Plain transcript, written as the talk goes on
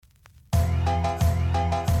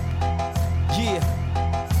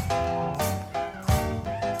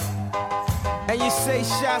say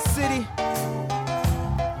Shot City.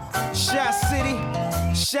 Shot City.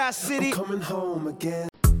 Shot City. I'm coming home again.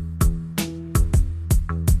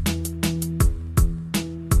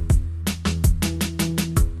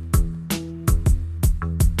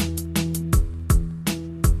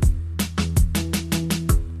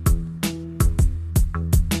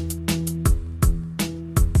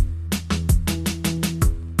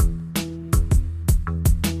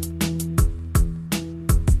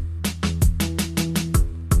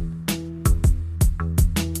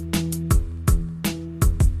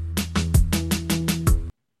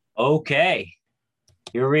 Okay,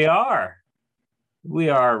 here we are. We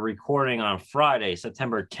are recording on Friday,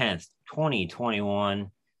 September 10th,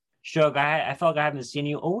 2021. Shug, I felt like I haven't seen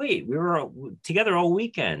you. Oh, wait, we were together all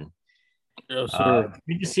weekend. Yes, sir.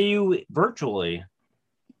 Good to see you virtually.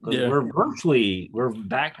 Yeah. We're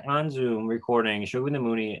back on Zoom recording Sugar and the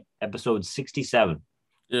Mooney, episode 67.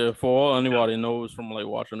 Yeah, for all anybody knows from like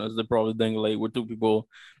watching us, they probably think like we're two people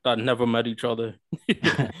that never met each other.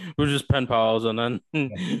 We're just pen pals, and then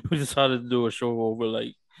we decided to do a show over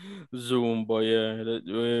like Zoom. But yeah,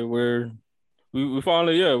 we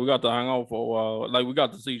finally we got to hang out for a while. Like we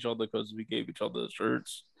got to see each other because we gave each other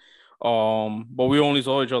shirts. But we only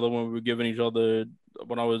saw each other when we were giving each other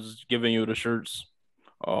when I was giving you the shirts,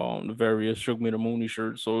 the various Shook Me the Mooney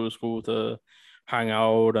shirts. So it was cool to hang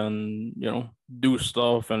out and do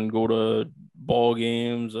stuff and go to ball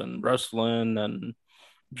games and wrestling and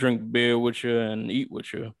drink beer with you and eat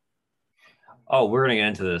with you. Oh, we're gonna get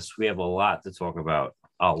into this. We have a lot to talk about.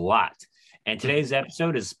 A lot. And today's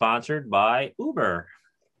episode is sponsored by Uber.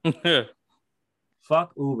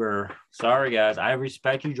 Fuck Uber. Sorry guys. I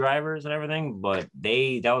respect you drivers and everything, but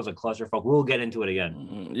that was a clusterfuck. We'll get into it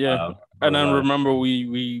again. And then remember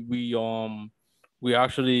we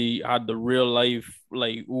actually had the real life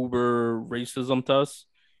like Uber racism test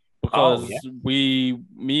because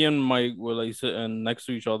me and Mike were like sitting next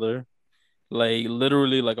to each other, like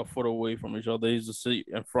literally like a foot away from each other. He's a seat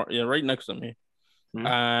in front, right next to me. Mm-hmm.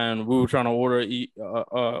 And we were trying to order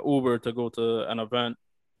Uber to go to an event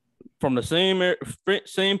from the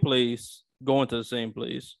same place, going to the same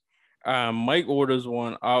place. Mike orders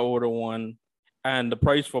one, I order one. And the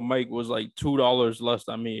price for Mike was like $2 less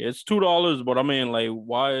than me. It's $2, but I mean, like,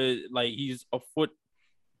 why? Like, he's a foot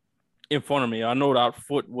in front of me. I know that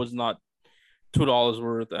foot was not $2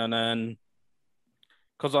 worth. And then,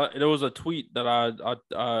 because there was a tweet that I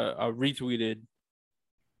retweeted,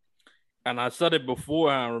 and I said it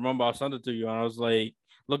beforehand. Remember, I sent it to you, and I was like,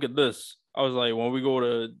 "Look at this." I was like, "When we go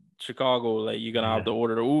to Chicago, like, you're gonna have to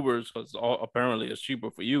order the Ubers because apparently it's cheaper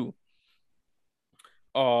for you."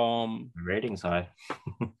 Ratings high.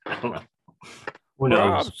 Who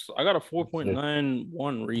knows? I got a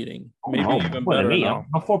 4.91 reading. Maybe even better me. now.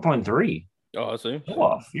 I'm a 4.3. Oh, I see. Show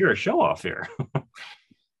off. You're a show off here.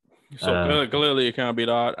 So clearly it can't be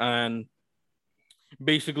that. And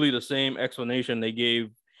basically the same explanation they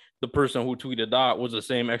gave the person who tweeted that was the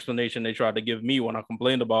same explanation they tried to give me when I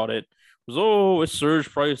complained about it. It was, it's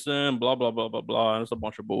surge pricing, blah, blah, blah, blah, blah. And it's a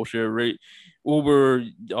bunch of bullshit. Right? Uber,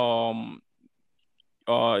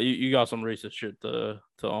 you got some racist shit to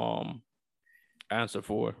answer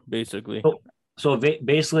for, basically. So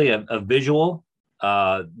basically a visual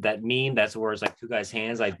that meme, that's where it's like two guys'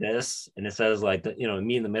 hands like this, and it says like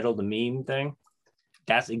me in the middle, the meme thing.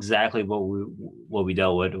 That's exactly what we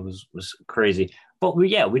dealt with. It was crazy. But we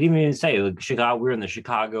didn't even say like Chicago. We're in the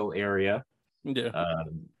Chicago area. Yeah.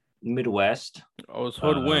 Midwest. I was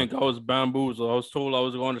hoodwinked. I was bamboozled. I was told I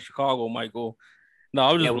was going to Chicago, Michael. No,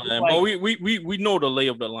 I was just playing. But we know the lay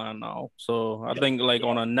of the land now. So I think like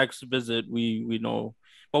on our next visit, we know.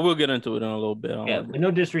 But we'll get into it in a little bit.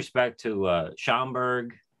 No disrespect to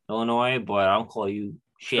Schaumburg, Illinois, but I'll call you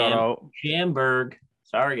Schaumburg.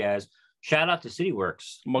 Sorry, guys. Shout out to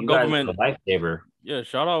CityWorks. My government lifesaver. Yeah,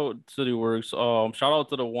 shout out CityWorks. Shout out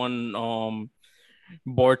to the one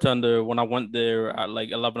bartender when I went there at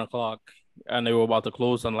like 11 o'clock and they were about to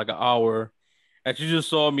close in like an hour. And she just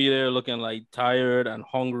saw me there looking like tired and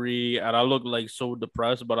hungry, and I looked like so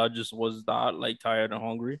depressed, but I just was not like tired and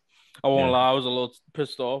hungry. I won't lie, I was a little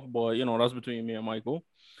pissed off, but that's between me and Michael.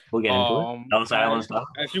 We'll get into it. No silence stuff.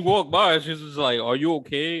 And she walked by and she was just like, "Are you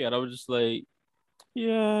okay?" And I was just like,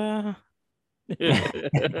 "Yeah."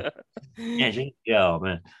 Yeah,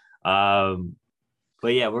 man.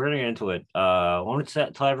 But yeah, we're gonna get into it. I want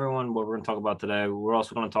to tell everyone what we're gonna talk about today. We're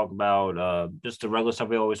also gonna talk about just the regular stuff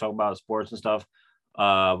we always talk about, sports and stuff.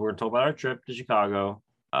 We're gonna talk about our trip to Chicago.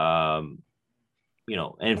 And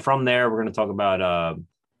from there we're gonna talk about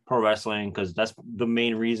pro wrestling because that's the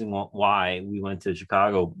main reason why we went to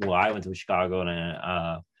Chicago. Well, I went to Chicago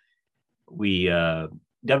and we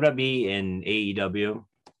WWE and AEW.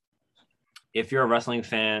 If you're a wrestling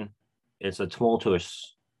fan, it's a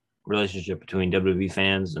tumultuous relationship between WWE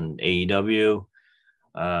fans and AEW.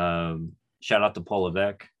 Shout out to Paul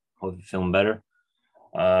Levesque. Hope you're feeling better.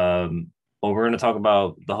 But we're going to talk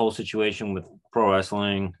about the whole situation with pro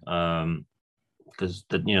wrestling, because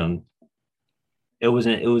it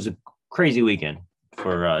was a crazy weekend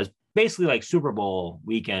for it's basically like Super Bowl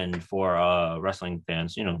weekend for wrestling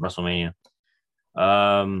fans. WrestleMania.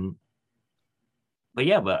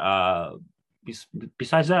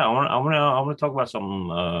 Besides that, I want to talk about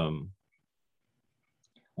something.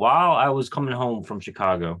 While I was coming home from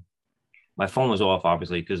Chicago, my phone was off,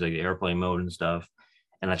 obviously, because of the airplane mode and stuff.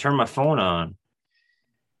 And I turned my phone on,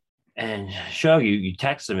 and Shug, you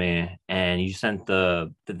texted me, and you sent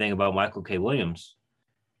the thing about Michael K. Williams.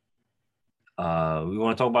 We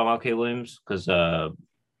want to talk about Michael K. Williams because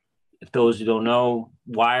if those who don't know,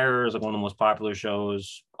 Wire is like one of the most popular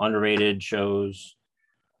shows, underrated shows.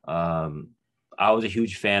 I was a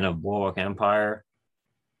huge fan of Boardwalk Empire.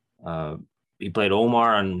 He played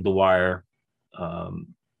Omar on The Wire.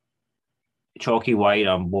 Chalky White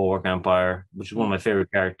on Boardwalk Empire, which is one of my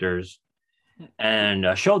favorite characters, and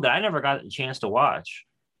a show that I never got a chance to watch.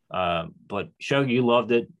 But Shug, you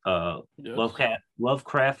loved it. Yes.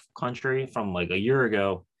 Lovecraft Country from like a year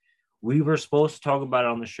ago. We were supposed to talk about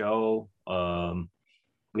it on the show.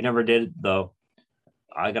 We never did though.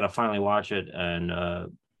 I gotta finally watch it, and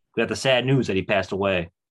we got the sad news that he passed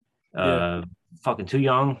away. Fucking too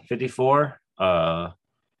young, 54.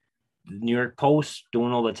 New York Post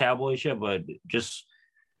doing all the tabloid shit, but just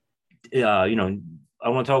I want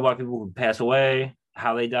to talk about people who pass away,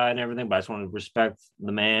 how they died, and everything. But I just want to respect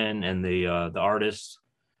the man and the artist.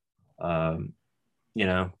 So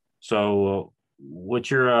what's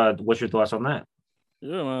your thoughts on that?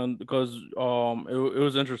 Yeah, man, because it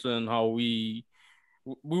was interesting how we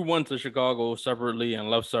went to Chicago separately and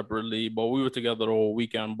left separately, but we were together the whole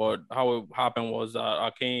weekend. But how it happened was that I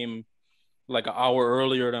came like an hour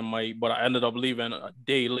earlier than Mike, but I ended up leaving a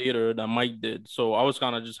day later than Mike did. So I was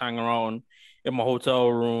kind of just hanging around in my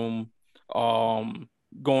hotel room,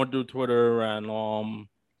 going through Twitter and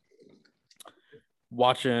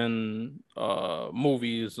watching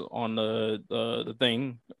movies on the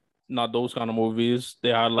thing. Not those kind of movies. They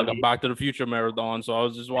had like a Back to the Future marathon, so I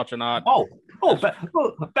was just watching that.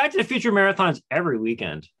 Back to the Future marathons every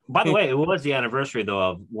weekend. By the way, it was the anniversary though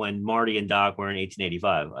of when Marty and Doc were in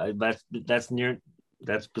 1885.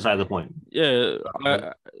 That's beside the point. Yeah,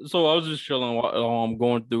 so I was just chilling,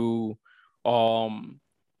 going through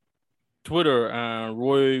Twitter, and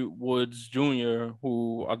Roy Woods Jr.,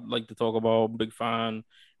 who I'd like to talk about, big fan,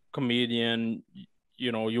 comedian.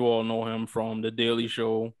 You all know him from The Daily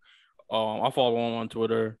Show. I follow him on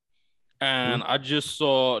Twitter, and I just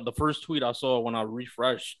saw the first tweet I saw when I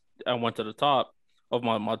refreshed and went to the top of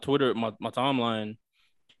my Twitter, my timeline.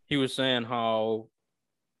 He was saying how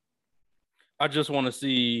I just want to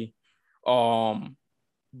see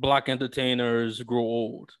Black entertainers grow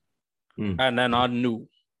old. And then I knew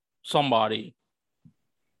somebody,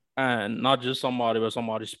 and not just somebody, but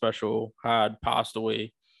somebody special had passed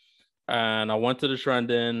away. And I went to the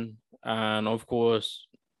trending, and of course,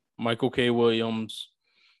 Michael K. Williams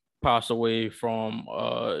passed away from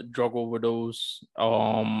drug overdose.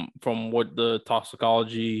 From what the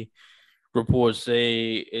toxicology reports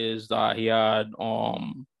say is that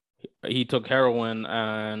he took heroin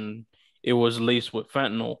and it was laced with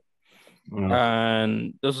fentanyl.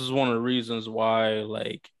 And this is one of the reasons why,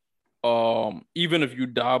 like, even if you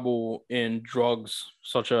dabble in drugs,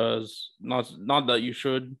 such as not that you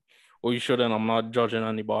should or you shouldn't, I'm not judging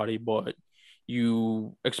anybody, but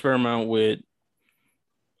you experiment with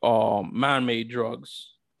man-made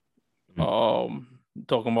drugs, talking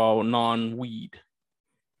about non-weed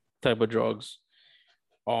type of drugs.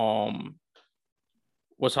 What's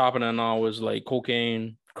happening now is like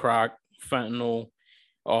cocaine, crack, fentanyl.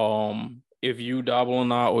 If you dabble in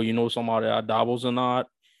that, or you know somebody that dabbles in that,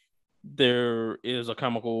 there is a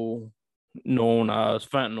chemical known as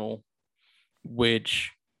fentanyl,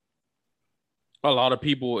 which a lot of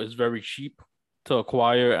people is very cheap to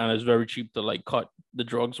acquire and it's very cheap to like cut the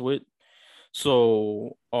drugs with.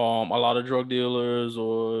 So a lot of drug dealers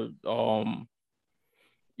or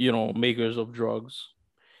makers of drugs,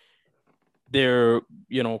 they're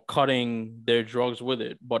cutting their drugs with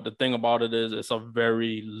it. But the thing about it is it's a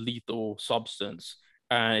very lethal substance,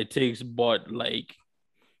 and it takes but like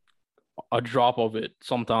a drop of it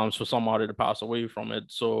sometimes for somebody to pass away from it.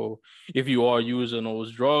 So if you are using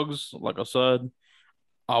those drugs, like I said,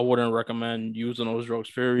 I wouldn't recommend using those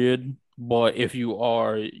drugs, period. But if you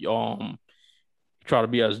are try to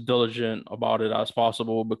be as diligent about it as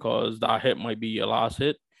possible because that hit might be your last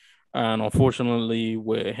hit. And unfortunately,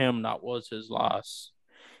 with him, that was his last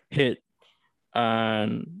hit.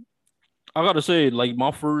 And I gotta say, like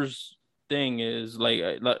my first thing is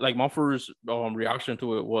like my first reaction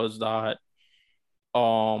to it was that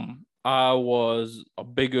I was a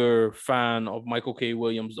bigger fan of Michael K.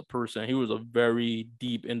 Williams, the person. He was a very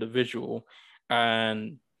deep individual.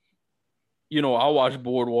 And I watched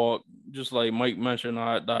Boardwalk, just like Mike mentioned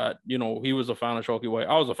that he was a fan of Chalky White.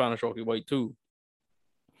 I was a fan of Chalky White too.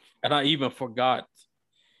 And I even forgot.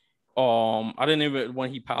 I didn't even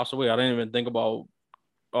when he passed away, I didn't even think about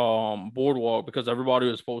Boardwalk because everybody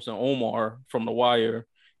was posting Omar from The Wire,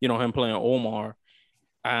 him playing Omar.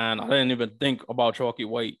 And I didn't even think about Chalky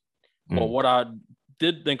White. But what I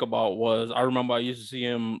did think about was I remember I used to see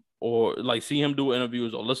him do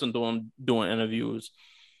interviews or listen to him doing interviews.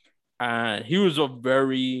 And he was a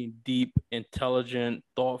very deep, intelligent,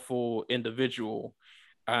 thoughtful individual.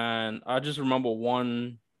 And I just remember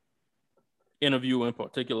one interview in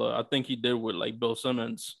particular, I think he did with like Bill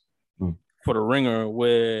Simmons for The Ringer,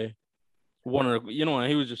 where and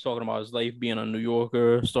he was just talking about his life being a New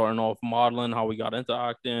Yorker, starting off modeling, how he got into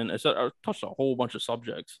acting, etc. Touched a whole bunch of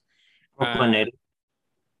subjects.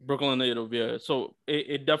 Brooklyn native, yeah. So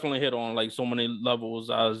it definitely hit on like so many levels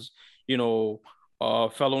as, a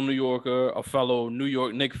fellow New Yorker, a fellow New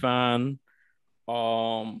York Knicks fan,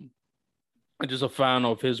 just a fan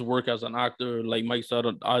of his work as an actor. Like Mike said,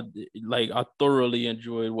 I thoroughly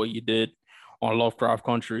enjoyed what he did on Lovecraft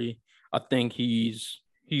Country. I think he's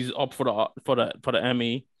up for the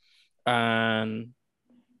Emmy, and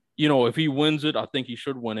if he wins it, I think he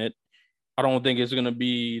should win it. I don't think it's gonna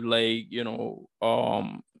be like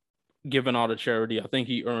given out of charity. I think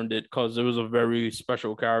he earned it because it was a very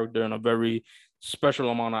special character and a very special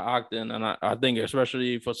amount of acting, and I think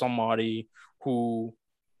especially for somebody who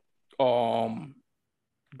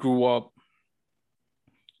grew up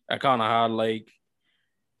I kind of had like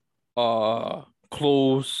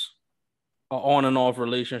close on and off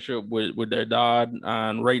relationship with their dad,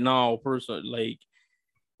 and right now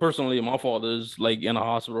personally my father's like in a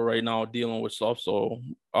hospital right now dealing with stuff, so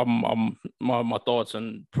my thoughts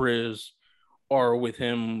and prayers are with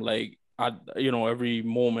him like at every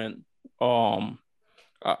moment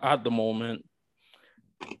at the moment.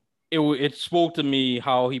 It spoke to me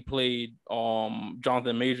how he played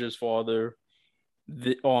Jonathan Major's father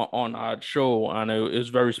on our show, and it was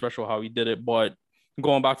very special how he did it. But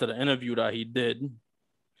going back to the interview that he did,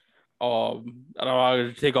 I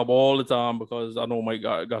don't take up all the time because I know Mike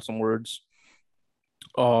got some words.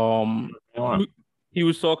 He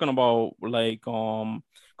was talking about like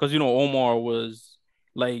because Omar was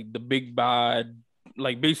like the big bad,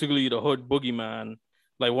 like basically the hood boogeyman.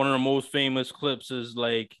 Like one of the most famous clips is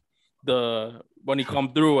like when he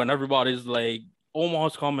come through and everybody's like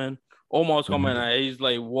Omar's coming, and he's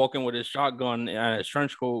like walking with his shotgun and his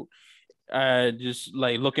trench coat, just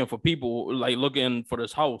like looking for people, like looking for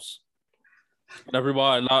this house. And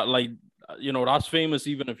everybody like that's famous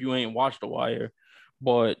even if you ain't watched The Wire.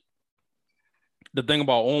 But the thing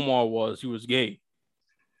about Omar was he was gay.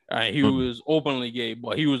 He was openly gay,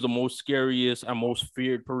 but he was the most scariest and most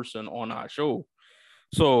feared person on our show.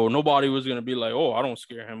 So nobody was gonna be like, "Oh, I don't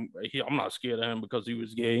scare him. I'm not scared of him because he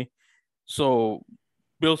was gay." So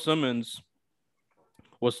Bill Simmons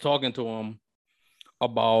was talking to him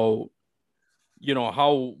about,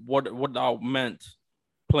 how what that meant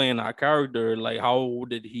playing that character. Like, how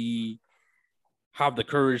did he have the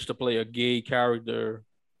courage to play a gay character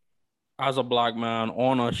as a black man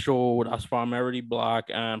on a show that's primarily black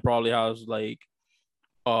and probably has like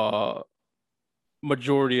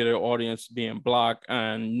majority of the audience being black,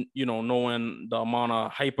 and knowing the amount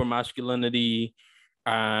of hyper masculinity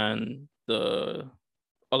and the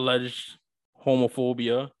alleged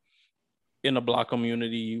homophobia in the black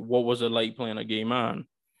community. What was it like playing a gay man?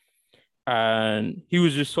 And he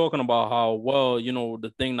was just talking about how, well,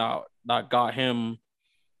 the thing that got him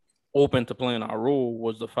open to playing that role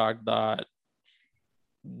was the fact that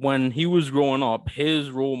when he was growing up,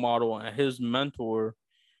 his role model and his mentor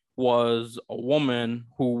was a woman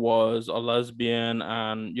who was a lesbian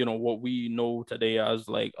and what we know today as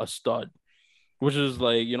like a stud, which is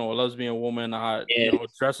like a lesbian woman that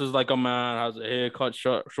dresses like a man, has a hair cut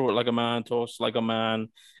short like a man, talks like a man,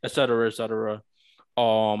 etc., etc.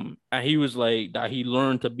 And he was like that he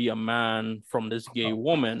learned to be a man from this gay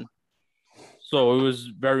woman. So it was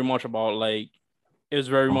very much about like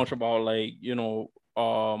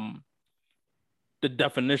the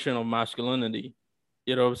definition of masculinity.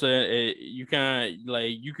 You know what I'm saying? You can't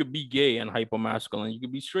like you could be gay and hypermasculine. You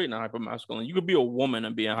could be straight and hypermasculine. You could be a woman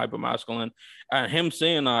and being hypermasculine. And him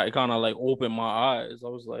saying that, it kind of like opened my eyes. I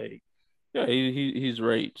was like, yeah, he's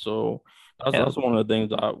right. So Yeah. that's one of the things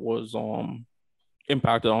that was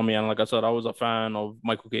impacted on me. And like I said, I was a fan of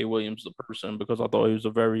Michael K. Williams, the person, because I thought he was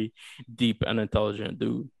a very deep and intelligent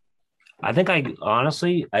dude. I think I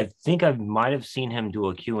think I might have seen him do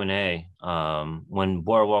a Q&A when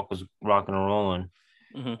Boardwalk was rocking and rolling.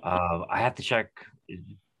 Mm-hmm. I have to check,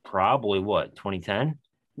 probably what, 2010?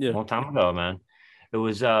 Yeah. A long time ago, man. It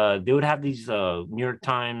was they would have these New York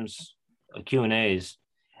Times Q&As.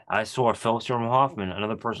 I saw Philip Hoffman,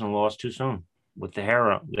 another person who lost too soon with the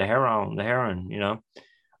heroin, you know.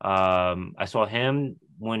 I saw him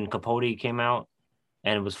when Capote came out,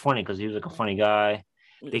 and it was funny because he was like a funny guy.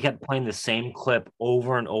 They kept playing the same clip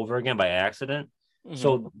over and over again by accident. Mm-hmm.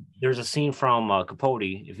 So there's a scene from Capote,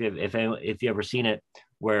 if you ever seen it,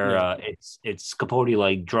 where it's Capote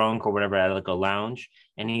like drunk or whatever at like a lounge,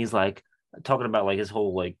 and he's like talking about like his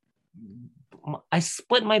whole like, I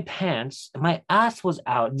split my pants and my ass was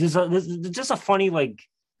out. Just a funny like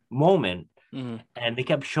moment. Mm-hmm. And they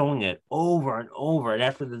kept showing it over and over. And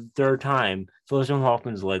after the third time, Philip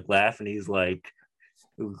Hoffman's like laughing. He's like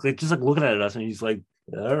just like looking at us, and he's like,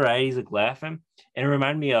 all right, he's like laughing. And it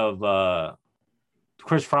reminded me of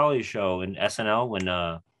Chris Farley's show in SNL when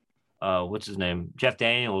what's his name? Jeff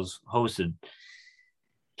Daniels hosted.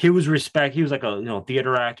 He was like a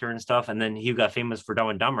theater actor and stuff, and then he got famous for Dumb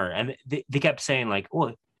and Dumber. And they kept saying like,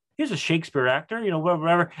 oh, here's a Shakespeare actor,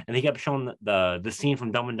 whatever. And they kept showing the scene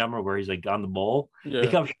from Dumb and Dumber where he's like on the bowl. Yeah. They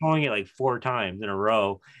kept showing it like 4 times in a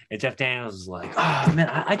row. And Jeff Daniels is like, oh man,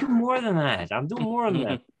 I do more than that. I'm doing more than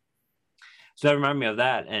that. So that reminded me of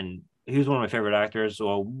that. And he was one of my favorite actors.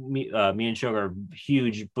 So me and Sugar are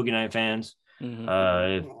huge Boogie Night fans.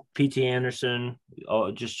 Mm-hmm. P.T. Anderson.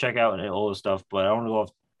 Oh, just check out all the stuff. But I don't want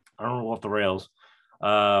to go off the rails.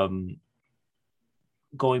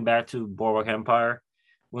 Going back to Boardwalk Empire,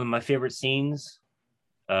 one of my favorite scenes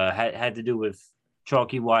had to do with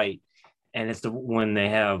Chalky White, and it's when they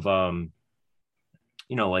have like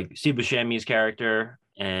Steve Buscemi's character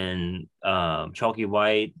and Chalky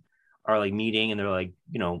White are like meeting, and they're like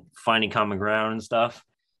finding common ground and stuff.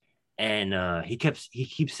 And he keeps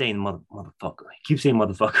saying motherfucker. He keeps saying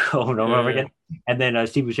motherfucker over and over again. And then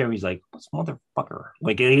Steve Buscemi's like, "What's motherfucker?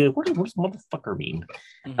 Like, what does motherfucker mean?"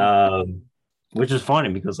 Mm-hmm. Which is funny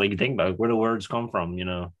because like you think about it, where the words come from,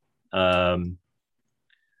 But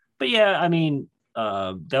yeah, I mean,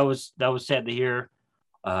 that was sad to hear.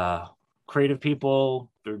 Creative people,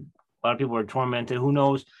 a lot of people are tormented. Who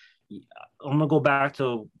knows? I'm gonna go back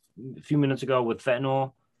to a few minutes ago with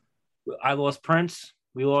fentanyl. I lost Prince.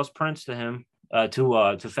 We lost Prince to him, to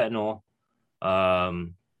fentanyl.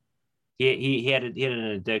 He had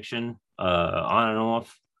an addiction, on and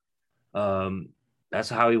off. That's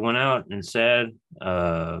how he went out and said.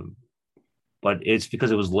 But it's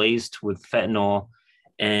because it was laced with fentanyl,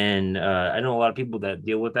 and I know a lot of people that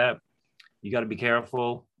deal with that. You got to be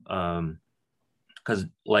careful, because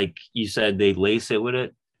like you said, they lace it with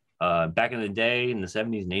it. Back in the day, in the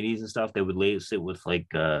 70s and 80s and stuff, they would lace it with like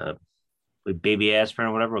baby aspirin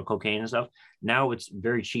or whatever, or cocaine and stuff. Now it's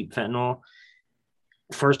very cheap fentanyl.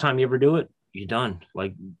 First time you ever do it, you're done.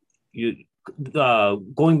 Like you,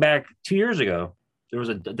 going back 2 years ago, there was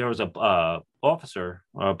a officer,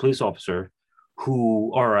 a police officer,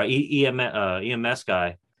 or a EMS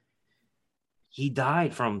guy. He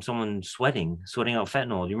died from someone sweating out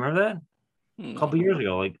fentanyl. Do you remember that? A couple years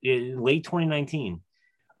ago, like late 2019.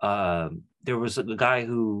 There was a guy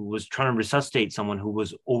who was trying to resuscitate someone who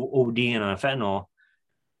was ODing on fentanyl,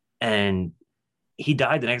 and he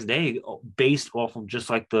died the next day based off of just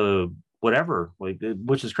like the whatever, like,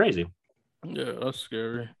 which is crazy. Yeah, that's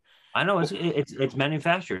scary. I know it's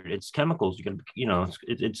manufactured. It's chemicals. You can,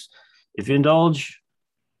 it's if you indulge,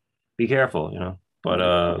 be careful, But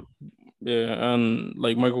yeah, and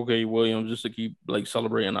like Michael K. Williams, just to keep like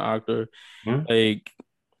celebrating the actor, hmm? like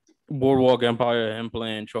Boardwalk Empire, him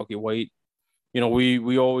playing Chalky White.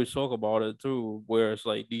 We always talk about it too, where it's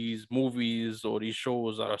like these movies or these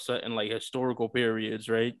shows that are set in like historical periods,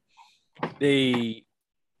 right? They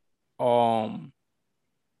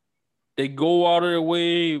they go out of their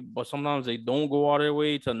way, but sometimes they don't go out of their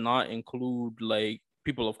way to not include like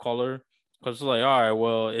people of color. Because it's like, all right,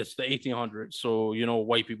 well, it's the 1800s, so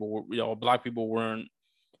white people were, black people weren't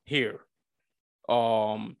here.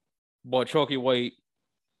 But Chalky White,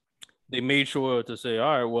 they made sure to say,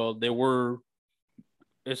 all right, well,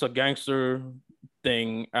 it's a gangster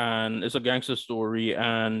thing, and it's a gangster story,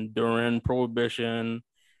 and during Prohibition,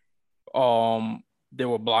 there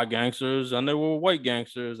were black gangsters and there were white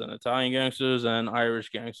gangsters and Italian gangsters and Irish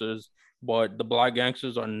gangsters, but the black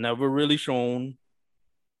gangsters are never really shown.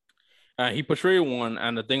 And he portrayed one,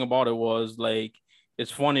 and the thing about it was like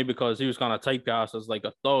it's funny because he was kind of typecast as like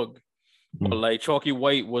a thug, but like Chalky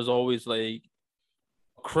White was always like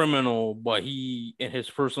a criminal, but he in his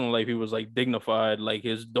personal life he was like dignified. Like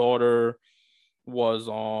his daughter was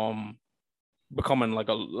becoming like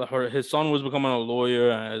his son was becoming a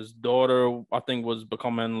lawyer, and his daughter I think was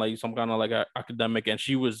becoming like some kind of like a academic, and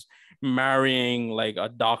she was marrying like a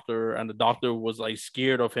doctor, and the doctor was like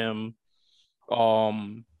scared of him.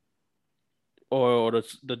 Or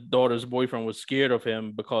the daughter's boyfriend was scared of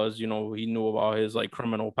him because he knew about his like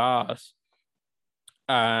criminal past.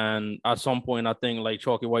 And at some point, I think like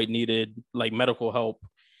Chalky White needed like medical help,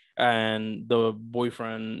 and the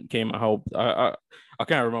boyfriend came and helped. I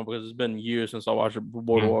can't remember because it's been years since I watched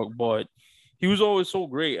Boardwalk, but he was always so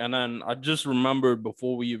great. And then I just remembered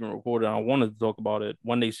before we even recorded, I wanted to talk about it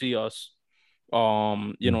when they see us.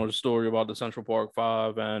 The story about the Central Park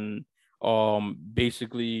Five and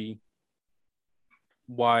basically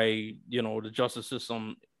why the justice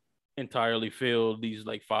system entirely failed these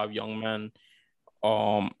like 5 young men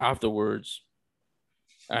afterwards.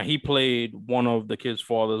 And he played one of the kids'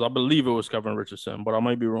 fathers. I believe it was Kevin Richardson, but I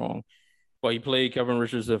might be wrong. But he played Kevin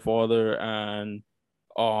Richardson's father, and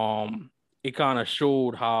it kind of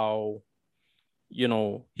showed how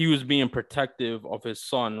he was being protective of his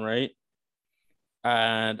son, right?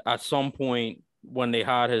 And at some point when they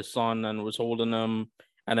had his son and was holding him,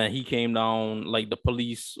 and then he came down, like the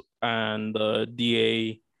police and the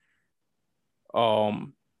DA,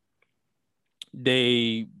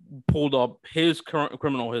 they pulled up his current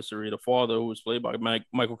criminal history. The father, who was played by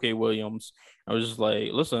Michael K. Williams, I was just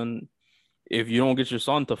like, listen, if you don't get your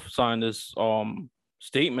son to sign this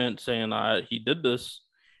statement saying that he did this,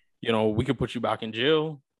 we could put you back in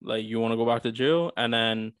jail. Like, you want to go back to jail? And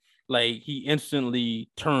then like he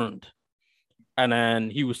instantly turned. And then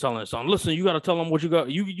he was telling his son, listen, you got to tell them what you got.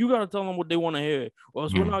 You got to tell them what they want to hear. Or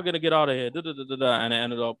else we're not going to get out of here. And it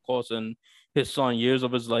ended up costing his son years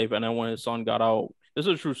of his life. And then when his son got out, this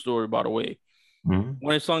is a true story, by the way. When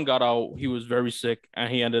his son got out, he was very sick. And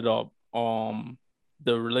he ended up, the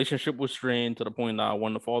relationship was strained to the point that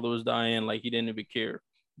when the father was dying, like he didn't even care.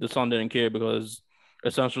 The son didn't care because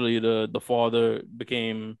essentially the father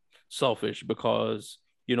became selfish because,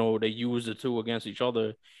 they used the two against each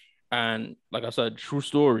other. And like I said, true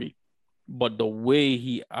story. But the way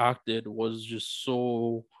he acted was just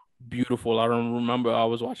so beautiful. I don't remember. I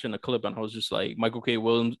was watching a clip and I was just like, Michael K.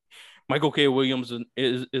 Williams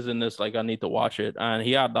is in this. Like, I need to watch it. And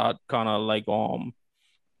he had that kind of like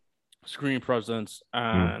screen presence.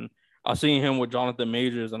 And I seen him with Jonathan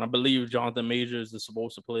Majors, and I believe Jonathan Majors is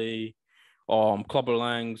supposed to play Clubber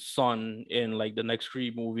Lang's son in like the next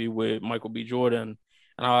Creed movie with Michael B. Jordan.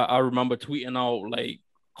 And I remember tweeting out like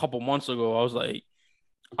couple months ago, I was like,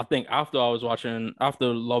 I think after Lovecraft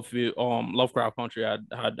Country had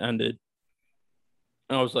ended,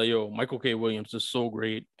 and I was like, yo, Michael K. Williams is so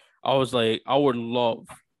great. I was like, I would love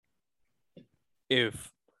if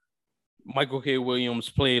Michael K. Williams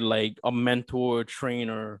played like a mentor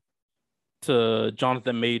trainer to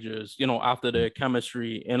Jonathan Majors, after their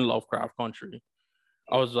chemistry in Lovecraft Country.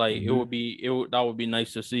 I was like, that would be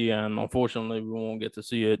nice to see, and unfortunately, we won't get to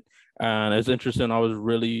see it. And it's interesting. I was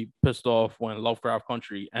really pissed off when Lovecraft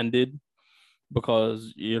Country ended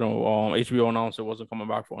because HBO announced it wasn't coming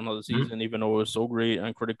back for another season, even though it was so great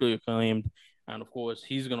and critically acclaimed. And of course,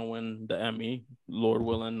 he's gonna win the Emmy, Lord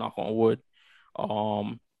willing, knock on wood.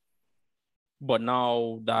 But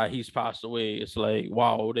now that he's passed away, it's like,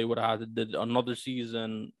 wow, they would have had to did another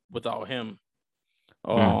season without him.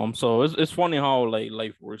 So it's funny how like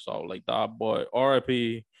life works out like that. But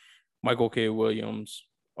R.I.P. Michael K. Williams.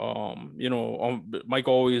 Mike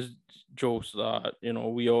always jokes that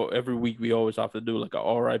every week we always have to do like a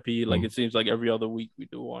R.I.P. Like it seems like every other week we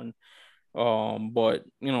do one. But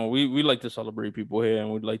we like to celebrate people here,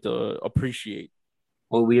 and we'd like to appreciate.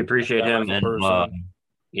 Well, we appreciate him, and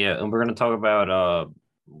and we're gonna talk about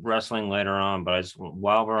wrestling later on. But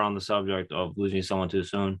while we're on the subject of losing someone too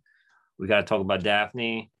soon, we got to talk about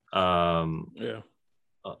Daphne Unger.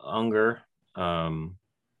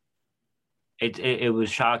 It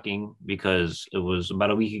was shocking because it was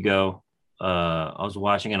about a week ago. I was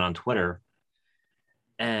watching it on Twitter,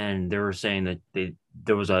 and they were saying that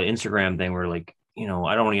there was an Instagram thing where like, I don't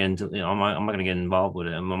want to get into, I'm not going to get involved with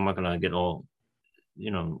it. I'm not going to get all,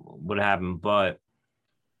 what happened, but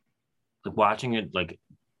like, watching it like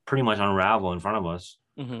pretty much unravel in front of us.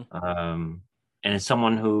 And it's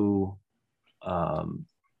someone who,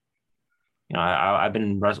 I've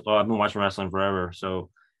been I've been watching wrestling forever, so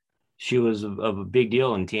she was of a big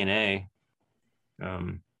deal in TNA.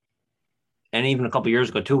 And even a couple years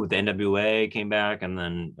ago too, with the NWA came back, and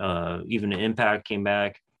then even Impact came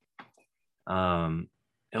back. It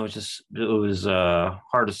was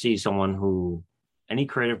hard to see someone who, any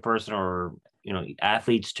creative person, or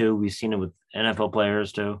athletes too. We've seen it with NFL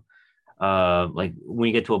players too. Like when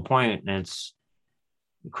you get to a point and it's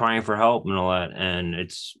crying for help and all that, and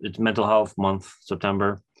it's mental health month,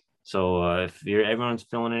 September. So if everyone's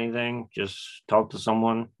feeling anything, just talk to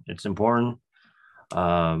someone. It's important.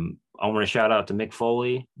 I want to shout out to Mick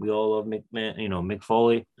Foley. We all love Mick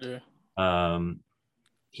Foley. Yeah.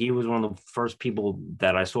 He was one of the first people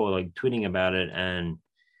that I saw like tweeting about it, and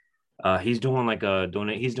he's doing like a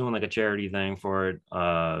charity thing for it.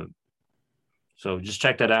 So just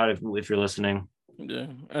check that out if you're listening. Yeah,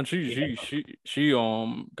 and she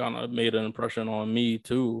kind of made an impression on me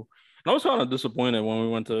too. And I was kind of disappointed when we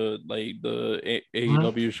went to like the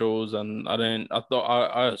AEW shows, and I thought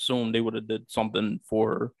I assumed they would have did something for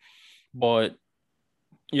her, but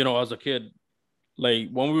as a kid, like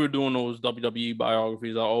when we were doing those WWE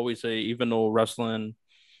biographies, I always say, even though wrestling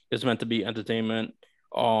is meant to be entertainment,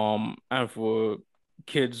 and for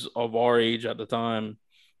kids of our age at the time,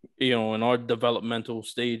 in our developmental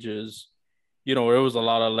stages, there was a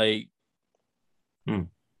lot of like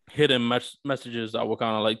hidden messages that were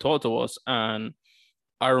kind of like taught to us. And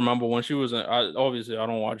I remember when she was obviously I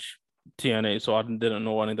don't watch TNA, so I didn't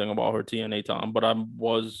know anything about her TNA time, but I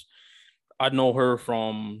know her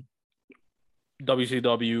from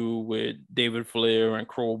WCW with David Flair and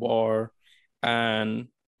Crowbar, and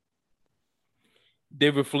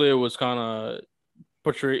David Flair was kind of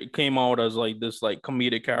came out as like this like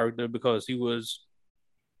comedic character because he was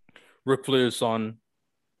Ric Flair's son,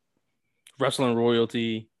 wrestling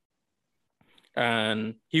royalty,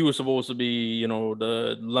 and he was supposed to be,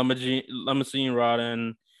 the limousine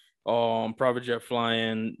riding, private jet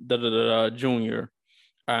flying, junior,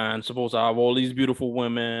 and supposed to have all these beautiful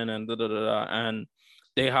women and and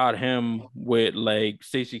they had him with like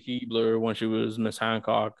Stacy Keibler when she was Miss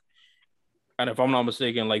Hancock, and if I'm not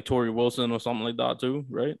mistaken, like Tori Wilson or something like that too,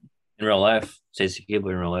 right? In real life, Stacy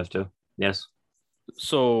Keibler in real life too. Yes.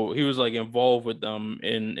 So he was like involved with them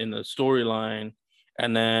in the storyline,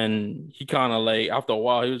 and then he kind of like after a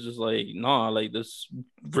while he was just like, nah, like this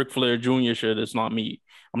Ric Flair Jr. shit, it's not me.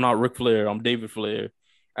 I'm not Ric Flair. I'm David Flair,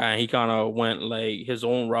 and he kind of went like his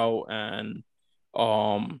own route and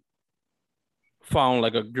found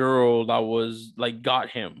like a girl that was like got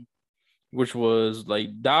him, which was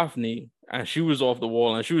like Daphne, and she was off the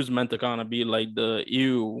wall, and she was meant to kind of be like the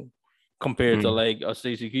ew compared to like a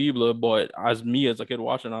Stacy Keibler. But as a kid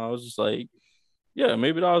watching, I was just like, yeah,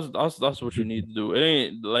 maybe that's what you need to do. It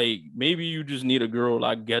ain't like maybe you just need a girl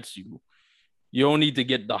that gets you. You don't need to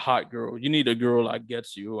get the hot girl. You need a girl that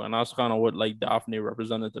gets you, and that's kind of what like Daphne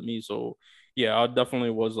represented to me. So yeah, I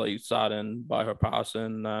definitely was like saddened by her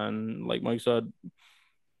passing, and like Mike said,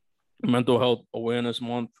 Mental Health Awareness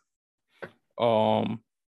Month. Well,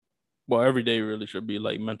 every day really should be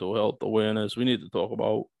like mental health awareness. We need to talk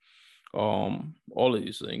about all of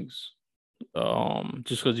these things.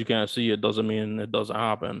 Just because you can't see it doesn't mean it doesn't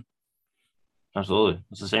happen. Absolutely.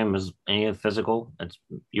 It's the same as any physical. It's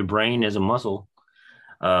your brain is a muscle.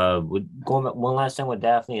 Going one last thing with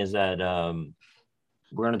Daphne is that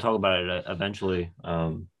we're going to talk about it eventually.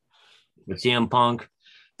 With CM Punk,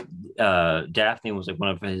 Daphne was like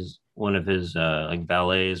one of his like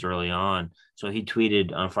valets early on. So he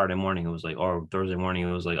tweeted on Friday morning, it was like, or Thursday morning,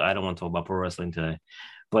 it was like, I don't want to talk about pro wrestling today.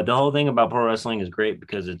 But the whole thing about pro wrestling is great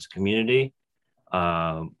because it's community.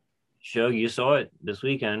 Shug, you saw it this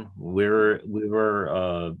weekend. We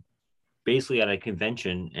were basically at a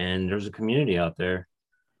convention, and there's a community out there.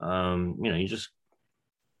 There's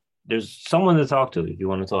someone to talk to if you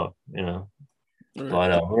want to talk.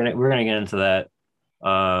 But we're gonna get into that.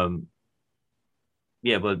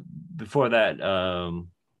 Yeah, but before that,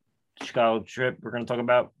 Chicago trip we're gonna talk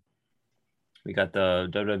about. We got the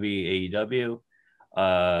WWE AEW.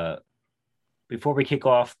 Before we kick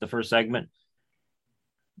off the first segment,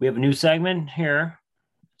 we have a new segment here.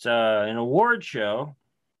 It's an award show.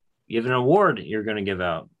 You have an award you're going to give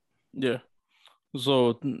out. Yeah.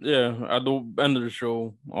 So, yeah, at the end of the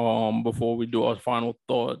show, before we do our final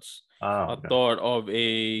thoughts, I thought of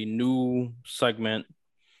a new segment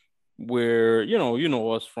where, you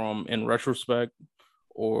know us from In Retrospect,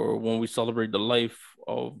 or when we celebrate the life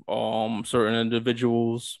of certain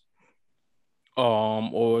individuals,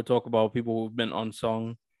 or talk about people who've been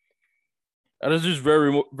unsung. And there's just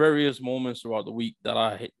various moments throughout the week that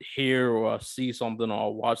I hear or I see something or I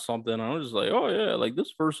watch something. And I'm just like, oh yeah, like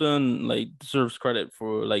this person like deserves credit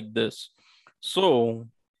for like this. So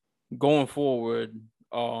going forward,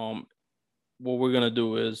 what we're gonna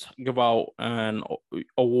do is give out an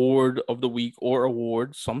award of the week or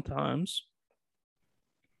awards sometimes.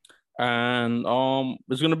 And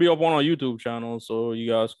it's gonna be up on our YouTube channel, so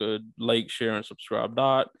you guys could like, share, and subscribe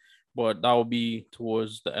that. But that will be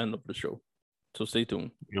towards the end of the show. So stay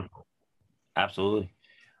tuned. Yeah. Absolutely.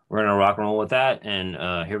 We're gonna rock and roll with that. And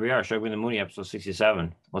here we are, Shugby and the Mooney, episode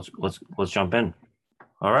 67. Let's jump in.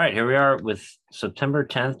 All right, here we are with September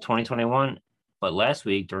 10th, 2021. But last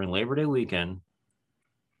week during Labor Day weekend,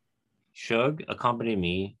 Shug accompanied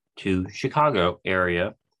me to Chicago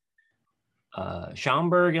area,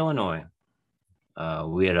 Schaumburg, Illinois.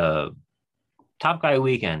 We had a Top Guy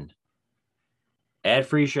weekend.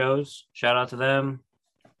 Ad-free shows. Shout out to them.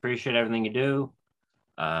 Appreciate everything you do.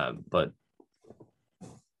 But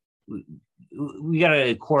we got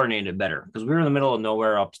to coordinate it better because we were in the middle of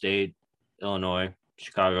nowhere, upstate Illinois,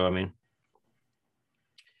 Chicago. I mean,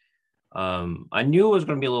 I knew it was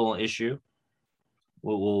going to be a little issue.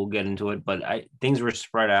 We'll get into it, but things were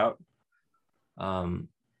spread out.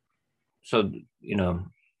 So you know,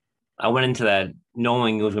 I went into that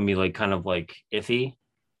knowing it was going to be like kind of like iffy.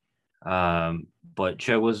 But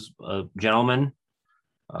Chug was a gentleman,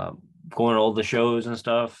 going to all the shows and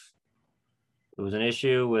stuff. There was an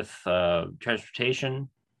issue with transportation,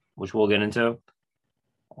 which we'll get into.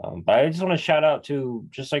 But I just want to shout out to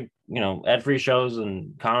just like, Ed Free Shows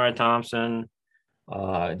and Conrad Thompson.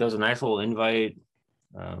 It does a nice little invite.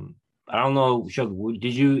 I don't know, Shug,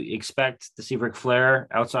 did you expect to see Ric Flair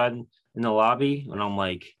outside in the lobby? And I'm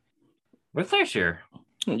like, Ric Flair's here.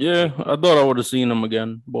 Yeah, I thought I would have seen him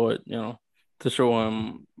again, but to show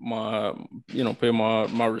him my, pay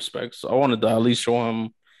my respects. I wanted to at least show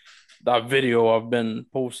him that video I've been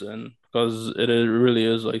posting because it really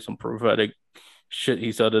is like some prophetic shit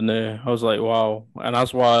he said in there. I was like, wow. And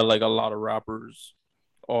that's why like a lot of rappers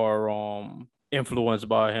are influenced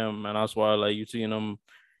by him. And that's why like you seeing him,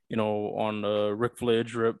 on the Ric Flair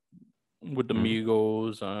drip with the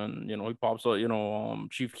Migos, and he pops up,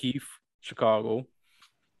 Chief Keef, Chicago.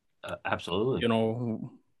 Absolutely.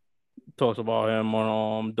 Talks about him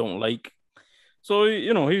on Don't Like. So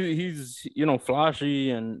he's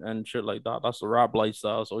flashy and shit like that. That's the rap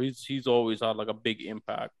lifestyle. So he's always had like a big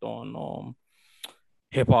impact on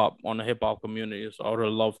hip hop, on the hip hop community. So I would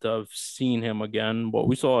have loved to have seen him again. But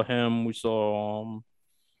we saw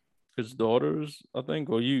his daughters, I think,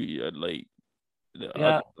 or yeah.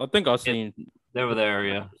 I think I've seen they were there,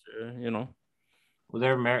 yeah. Well,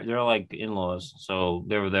 they're married, they're like in-laws, so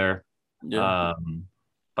they were there. Yeah.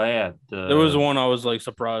 But yeah, there was one I was like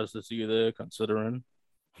surprised to see there, considering.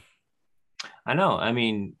 I know. I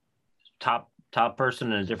mean, top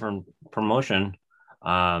person in a different promotion.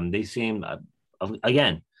 They seem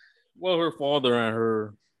again. Well, her father and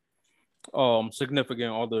her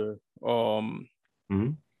significant other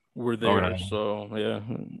were there, so yeah,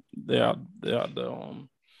 they had the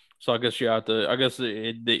So I guess she had to. I guess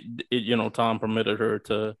it time permitted her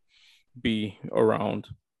to be around.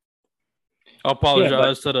 I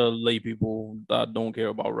apologize to the lay people that don't care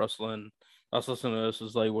about wrestling. That's listening to this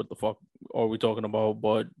is like, what the fuck are we talking about?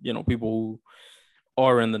 But people who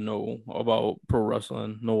are in the know about pro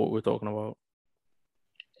wrestling know what we're talking about.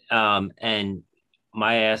 And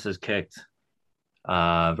my ass is kicked.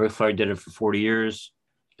 Ric Flair did it for 40 years.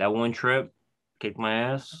 That one trip kicked my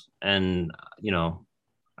ass, and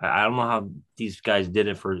I don't know how these guys did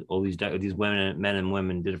it for all these men and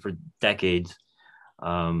women did it for decades.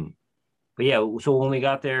 But yeah, so when we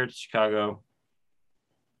got there to Chicago,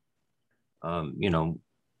 I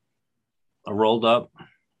rolled up, a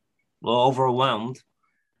little overwhelmed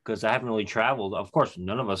because I haven't really traveled. Of course,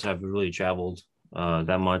 none of us have really traveled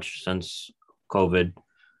that much since COVID.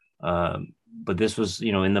 But this was,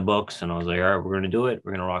 in the books, and I was like, all right, we're going to do it.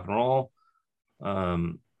 We're going to rock and roll.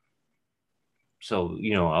 So,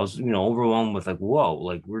 I was, overwhelmed with like, whoa,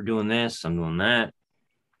 like we're doing this, I'm doing that.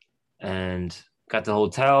 And got the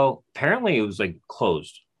hotel. Apparently it was like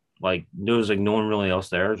closed. Like there was like no one really else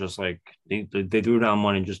there. Just like they threw down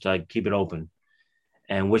money just to like keep it open.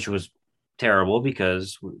 And which was terrible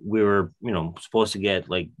because we were, supposed to get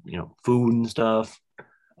like, food and stuff.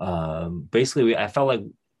 Basically I felt like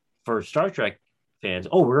for Star Trek fans,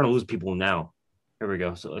 we're going to lose people now. Here we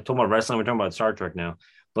go. So I talking about wrestling. We're talking about Star Trek now.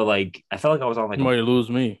 But like, I felt like I was on like. You might lose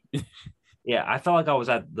me. Yeah, I felt like I was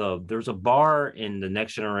at there's a bar in The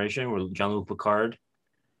Next Generation where Jean-Luc Picard,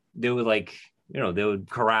 they would like, they would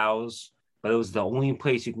carouse, but it was the only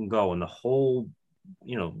place you can go in the whole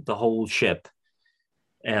the whole ship.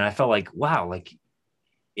 And I felt like, wow, like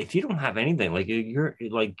if you don't have anything, like you're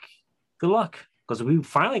like, good luck, because we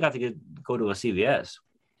finally got to go to a CVS.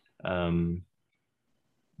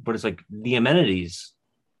 But it's like the amenities,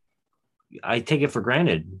 I take it for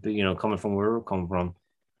granted, coming from where we're coming from,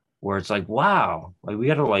 where it's like, wow, like we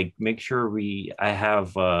got to like make sure I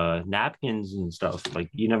have napkins and stuff. Like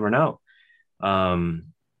you never know.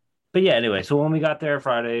 But yeah, anyway, so when we got there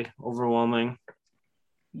Friday, overwhelming.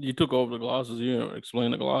 You took over the glasses. You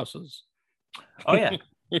explain the glasses. Oh yeah,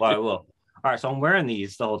 well I will. All right, so I'm wearing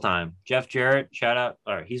these the whole time. Jeff Jarrett, shout out.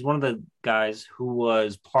 All right, he's one of the guys who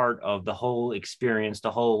was part of the whole experience,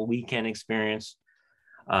 the whole weekend experience.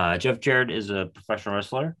 Jeff Jarrett is a professional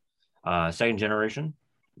wrestler, second generation,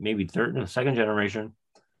 maybe second generation.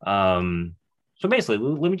 So basically,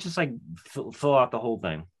 let me just like fill out the whole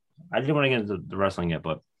thing. I didn't want to get into the wrestling yet,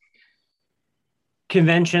 but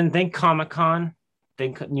convention, think Comic-Con,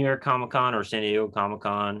 think New York Comic-Con or San Diego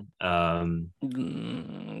Comic-Con. I've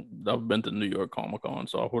been to New York Comic-Con,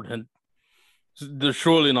 so I wouldn't. They're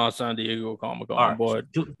surely not San Diego Comic-Con, right. But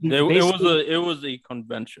it was a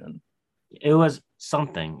convention. It was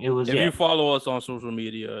something. It was. If you follow us on social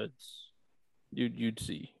media, you'd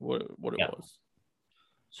see what it was.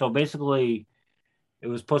 So basically, it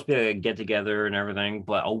was supposed to be a get together and everything,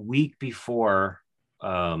 but a week before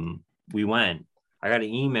we went, I got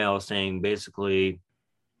an email saying basically,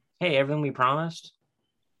 hey, everything we promised,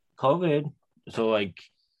 COVID. So like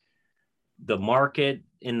the market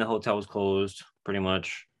in the hotel was closed pretty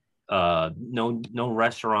much. No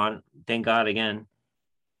restaurant. Thank God again.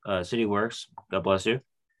 City Works. God bless you.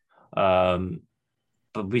 But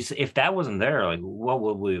if that wasn't there, like what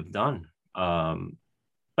would we have done? But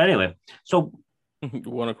anyway, so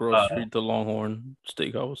went across the street to Longhorn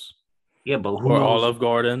Steakhouse. Yeah, but who knows? Olive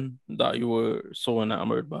Garden that you were so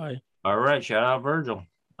enamored by. All right, shout out Virgil.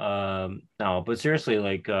 No, but seriously,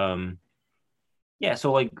 like, yeah,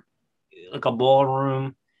 so like a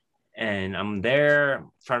ballroom, and I'm there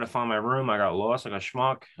trying to find my room. I got lost like a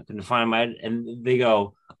schmuck. I couldn't find and they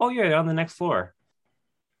go, "Oh, yeah, you're on the next floor."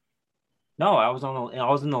 No, I was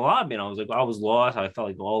in the lobby, and I was like, I was lost. I felt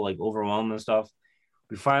like all like overwhelmed and stuff.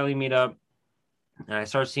 We finally meet up, and I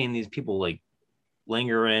start seeing these people like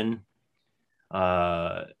linger in.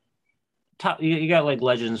 You got like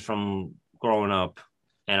legends from growing up,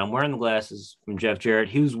 and I'm wearing the glasses from Jeff Jarrett.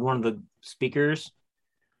 He was one of the speakers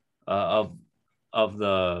of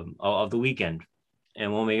the weekend,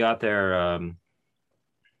 and when we got there,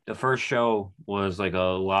 the first show was like a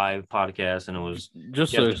live podcast, and it was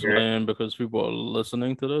just to explain, because people are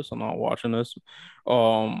listening to this and not watching this.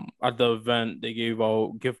 At the event, they gave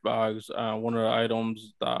out gift bags. One of the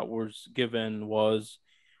items that was given was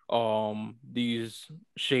these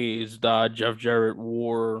shades that Jeff Jarrett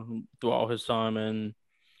wore throughout his time, and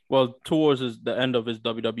well, towards the end of his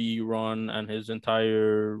WWE run and his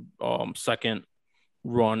entire second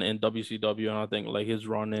run in WCW, and I think like his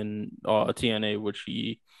run in TNA, which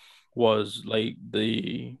he was like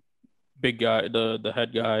the big guy, the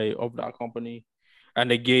head guy of that company,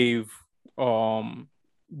 and they gave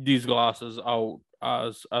these glasses out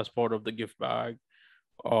as part of the gift bag.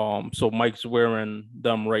 So Mike's wearing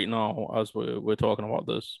them right now as we're talking about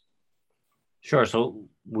this. Sure. So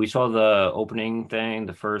we saw the opening thing,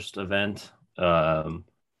 the first event, and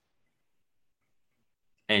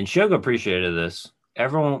Suge appreciated this.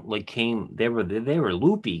 Everyone like came. They were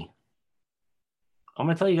loopy. I'm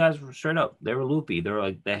gonna tell you guys straight up, they were loopy. They were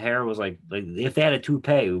like, the hair was like if they had a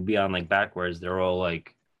toupee, it would be on like backwards. They're all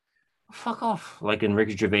like, fuck off, like in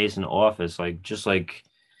Ricky Gervais in the Office, like just like,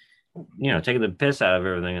 taking the piss out of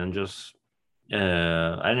everything, and just I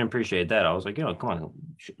didn't appreciate that. I was like, come on,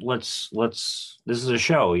 let's this is a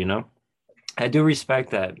show, I do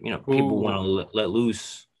respect that, people want to let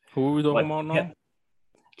loose. Who are we talking about now? Yeah,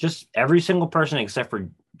 just every single person except for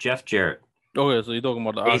Jeff Jarrett. Okay, so you're talking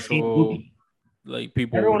about the actual like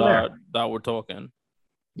people that were talking.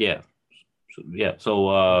 Yeah.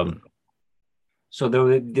 So there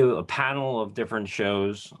were a panel of different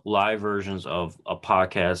shows, live versions of a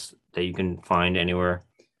podcast that you can find anywhere.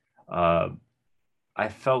 I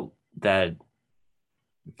felt that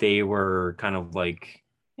they were kind of like,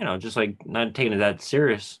 just like not taking it that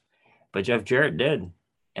serious, but Jeff Jarrett did,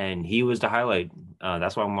 and he was the highlight.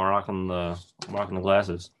 That's why I'm rocking the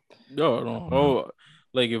glasses. No.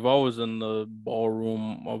 Like if I was in the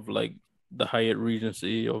ballroom of like the Hyatt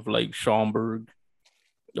Regency of like Schaumburg,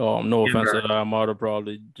 no offense to that,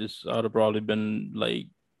 I'd have probably been like,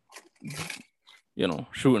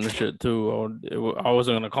 shooting the shit too. I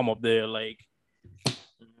wasn't gonna come up there like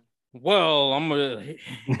Well, I'm gonna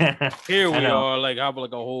here I we know. are, like have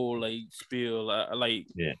like a whole like spiel. Like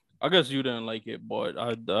Yeah. I guess you didn't like it, but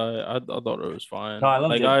I thought it was No, fine. I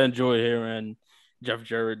loved Like it. I enjoy hearing Jeff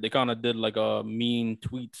Jarrett. They kind of did like a mean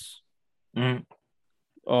tweets Mhm.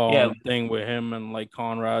 Yeah. thing with him and like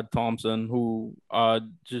Conrad Thompson, who I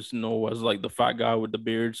just know as like the fat guy with the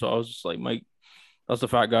beard. So I was just like, Mike, that's the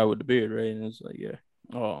fat guy with the beard, right? And it's like, yeah.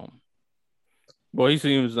 Well, he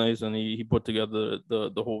seems nice, and he put together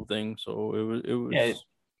the whole thing. So Yeah.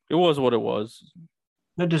 it was what it was.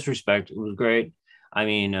 No disrespect. It was great. I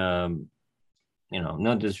mean,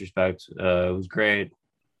 no disrespect. It was great.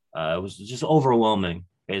 It was just overwhelming,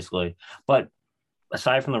 basically. But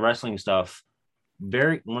aside from the wrestling stuff,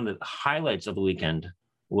 one of the highlights of the weekend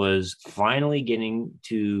was finally getting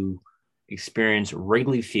to experience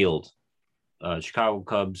Wrigley Field, Chicago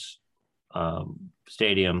Cubs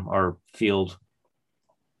stadium or field.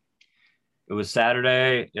 It was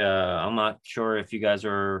Saturday. I'm not sure if you guys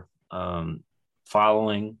are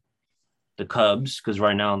following the Cubs because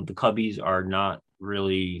right now the Cubbies are not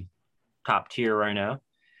really top tier right now.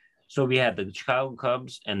 So we had the Chicago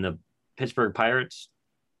Cubs and the Pittsburgh Pirates,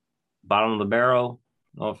 bottom of the barrel.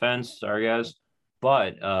 No offense, sorry guys,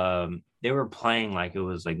 but they were playing like it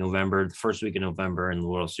was like November, the first week of November in the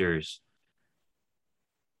World Series.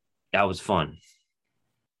 That was fun.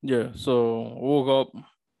 Yeah. So I woke up.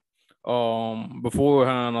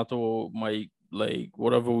 Beforehand, I told Mike like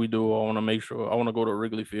whatever we do, I want to make sure I want to go to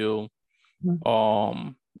Wrigley Field.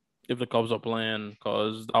 Um, if the Cubs are playing,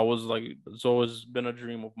 because I was like, it's always been a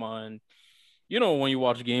dream of mine. You know, when you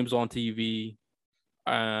watch games on TV,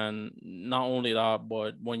 and not only that,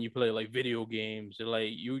 but when you play like video games, like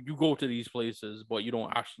you go to these places, but you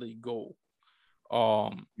don't actually go.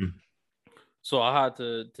 Um, Mm. so I had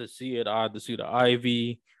to see it. I had to see the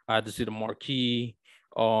Ivy. I had to see the marquee.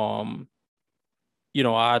 Um,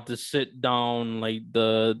 I had to sit down like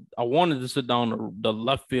I wanted to sit down the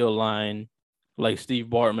left field line like Steve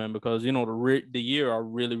Bartman because the year I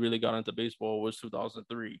really got into baseball was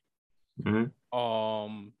 2003. Mhm.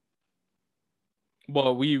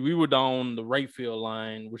 But we were down the right field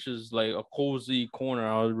line, which is like a cozy corner.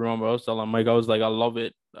 I was telling Mike, I was like, I love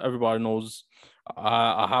it. Everybody knows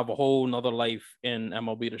I have a whole nother life in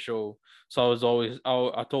MLB the show. So I was always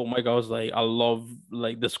I told Mike, I was like, I love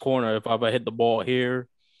like this corner. If I ever hit the ball here,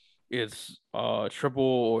 it's triple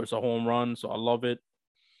or it's a home run. So I love it.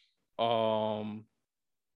 Um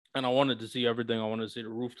and I wanted to see everything. I wanted to see the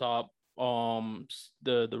rooftop,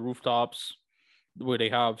 the rooftops where they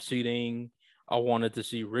have seating. I wanted to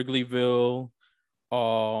see Wrigleyville.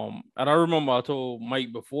 And I remember I told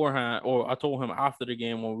Mike beforehand, or I told him after the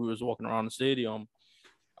game when we was walking around the stadium.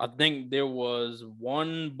 I think there was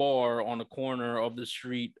one bar on the corner of the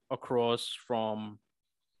street across from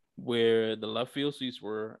where the left field seats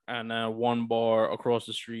were, and then one bar across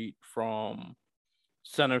the street from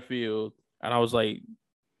center field. And I was like,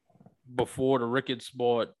 before the Ricketts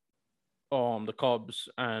bought the Cubs,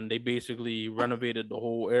 and they basically renovated the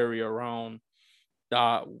whole area around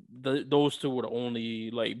that. Those two were the only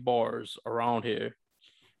like bars around here.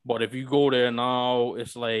 But if you go there now,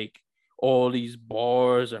 it's like all these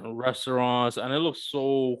bars and restaurants, and it looks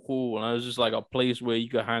so cool. And it's just like a place where you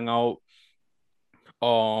can hang out.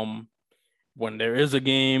 Um, when there is a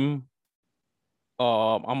game,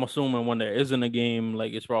 I'm assuming when there isn't a game,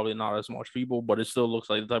 like it's probably not as much people, but it still looks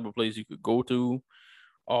like the type of place you could go to.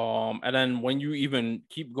 And then when you even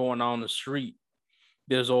keep going down the street,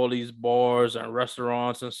 there's all these bars and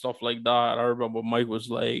restaurants and stuff like that. I remember Mike was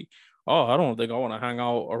like, "Oh, I don't think I want to hang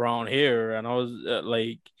out around here," and I was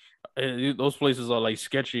like, "Those places are like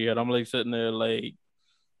sketchy," and I'm like sitting there like,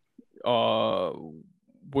 uh,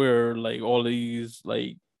 where like all these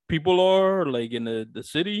like people are like in the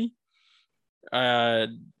city,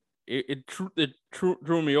 and it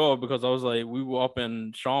threw me off because I was like, we were up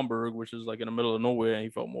in Schaumburg, which is like in the middle of nowhere, and he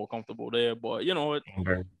felt more comfortable there. But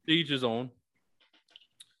each his own.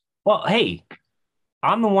 Well, hey,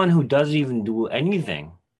 I'm the one who doesn't even do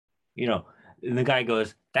anything. And the guy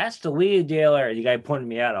goes, "That's the weed dealer." The guy pointed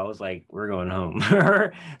me out. I was like, "We're going home."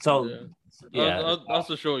 So, yeah. That's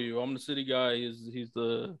to show you. I'm the city guy. He's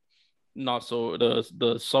the not so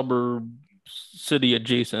the suburb city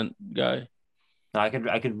adjacent guy. I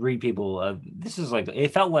could read people. This is like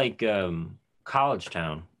it felt like college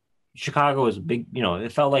town. Chicago was a big.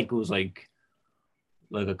 It felt like it was like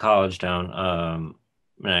a college town.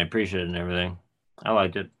 And I appreciate it and everything. I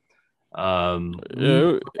liked it.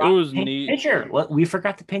 It was neat. Picture. We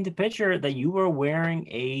forgot to paint the picture that you were wearing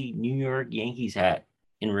a New York Yankees hat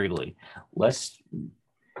in Wrigley. Let's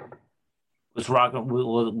rock.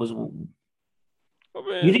 Was Oh,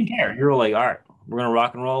 man. you didn't care? You were like, all right, we're gonna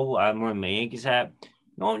rock and roll. I'm wearing my Yankees hat.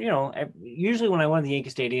 No, usually when I went to the Yankee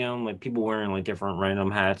Stadium, like people wearing like different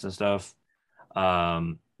random hats and stuff.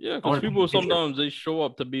 Yeah, I because want to paint people a picture. sometimes they show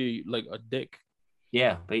up to be like a dick.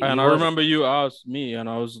 Yeah, but he And I wasn't. remember you asked me, and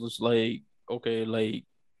I was just like, okay, like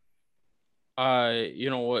you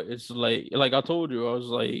know what? It's like I told you, I was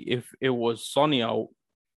like, if it was sunny out,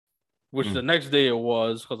 which the next day it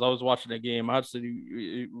was, because I was watching the game at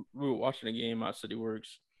City. We were watching the game at City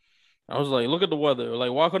Works. I was like, look at the weather.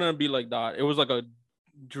 Like, why couldn't it be like that? It was like a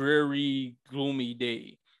dreary, gloomy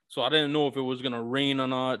day. So I didn't know if it was gonna rain or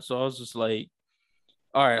not. So I was just like,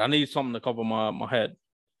 all right, I need something to cover my head.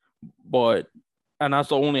 But and that's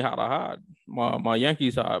the only hat I had, my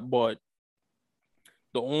Yankees hat. But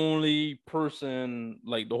the only person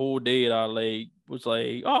like the whole day that like was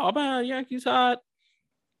like, oh man, Yankees hat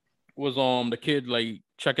was the kid like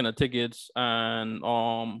checking the tickets, and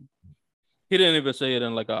he didn't even say it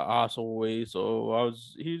in like an asshole way. So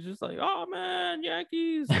he was just like, oh man,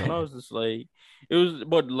 Yankees. And I was just like, it was,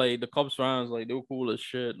 but like the Cubs fans, like they were cool as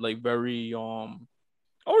shit, like very, I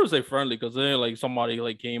wouldn't say friendly because then like somebody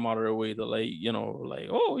like came out of their way to like, like,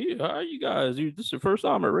 oh yeah, how are you guys? This is your first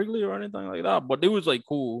time at Wrigley or anything like that. But it was like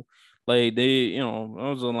cool. Like I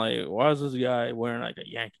was like, why is this guy wearing like a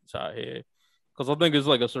Yankees hat here? Because I think it's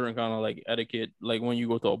like a certain kind of like etiquette, like when you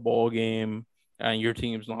go to a ball game and your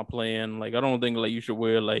team's not playing. Like I don't think like you should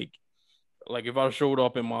wear like if I showed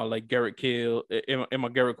up in my like Garrett Cole in my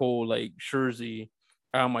Garrett Cole like jersey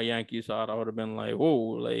on my Yankees side, I would have been like,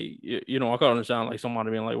 whoa, like I could understand like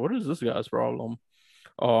somebody being like, what is this guy's problem?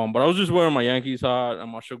 But I was just wearing my Yankees hat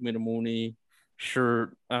and my Shook Me the Mooney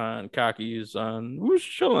shirt and khakis, and we was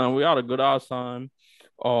chilling. We had a good ass time.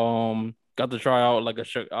 Got to try out like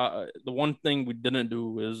the one thing we didn't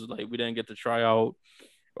do is like we didn't get to try out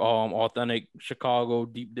authentic Chicago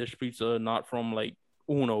deep dish pizza, not from like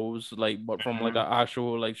Uno's, like but from like an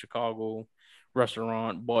actual like Chicago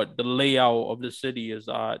restaurant. But the layout of the city is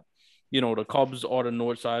that the Cubs are the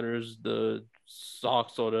North Siders, the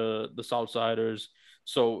Sox are the South Siders.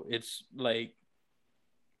 So it's like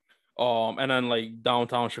and then like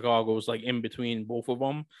downtown Chicago is like in between both of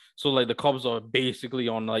them. So like the Cubs are basically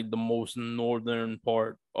on like the most northern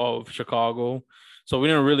part of Chicago. So we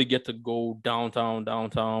didn't really get to go downtown,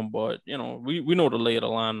 but we know the lay of the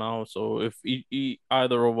land now. So if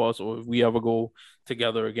either of us or if we ever go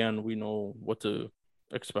together again, we know what to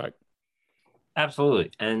expect.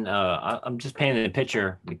 Absolutely. And I'm just painting the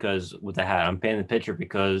picture because with the hat, I'm painting the picture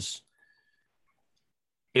because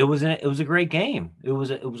it was a great game. It was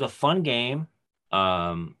a fun game.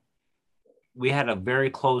 Um, we had a very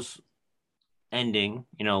close ending.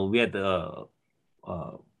 We had the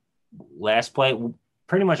uh, last play,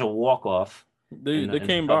 pretty much a walk off They in they the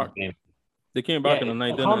came Cubs back. game. They came Yeah, back in the a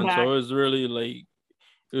ninth inning, so comeback. it was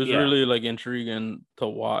Yeah, really like intriguing to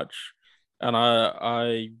watch, and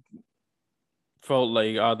I felt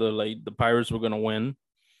like either like the Pirates were gonna win,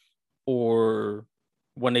 or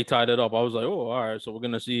when they tied it up, I was like, oh, all right, so we're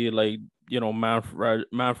gonna see like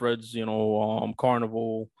Manfred's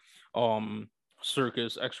carnival, um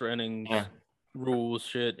circus extra innings yeah. rules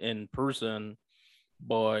shit in person.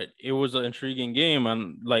 But it was an intriguing game,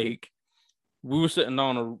 and like we were sitting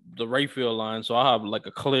on the right field line, so I have like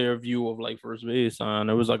a clear view of like first base, and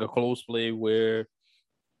it was like a close play where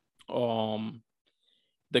um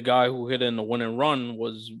the guy who hit in the winning run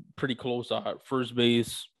was pretty close at first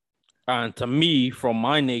base. And to me, from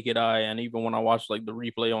my naked eye, and even when I watched like the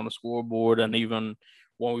replay on the scoreboard, and even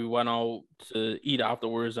when we went out to eat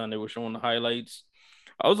afterwards and they were showing the highlights,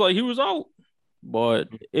 I was like, he was out. But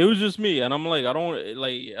it was just me, and I'm like, I don't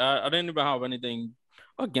like, I didn't even have anything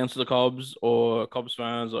against the Cubs or Cubs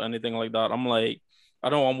fans or anything like that. I'm like, I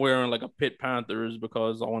know I'm wearing like a Pitt Panthers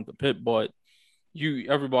because I want the Pitt, but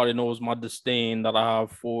everybody knows my disdain that I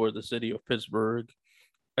have for the city of Pittsburgh,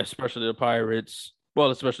 especially the Pirates. Well,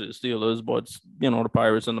 especially the Steelers, but the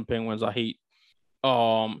Pirates and the Penguins I hate.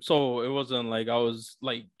 So it wasn't like I was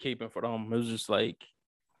like caping for them. It was just like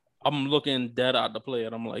I'm looking dead at the play,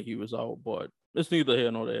 and I'm like he was out, but it's neither here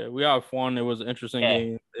nor there. We had fun. It was an interesting Yeah,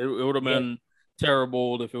 game. It would have yeah, been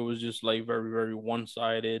terrible if it was just like very, very one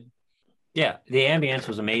sided. yeah. The ambience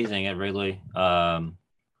was amazing at Wrigley.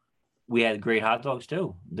 We had great hot dogs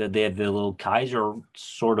too. They had the little Kaiser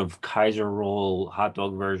roll hot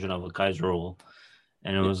dog version of a Kaiser roll,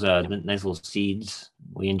 and it was nice little seeds.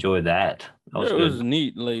 We enjoyed that. That Yeah, was it good. was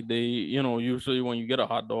neat. Like they, usually when you get a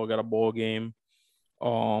hot dog at a ball game,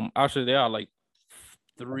 actually they are like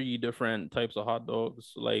three different types of hot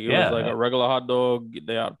dogs. Like it was like Yeah, a regular hot dog,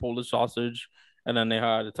 they had Polish sausage, and then they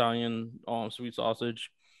had Italian sweet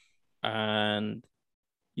sausage. And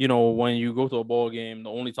when you go to a ball game, the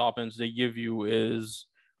only toppings they give you is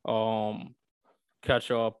um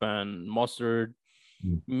ketchup and mustard,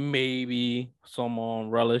 Mm. maybe some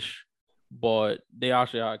relish, but they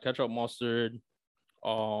actually had ketchup, mustard,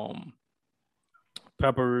 um,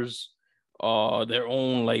 peppers, their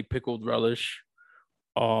own like pickled relish,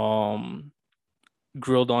 um,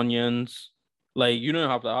 grilled onions. Like you didn't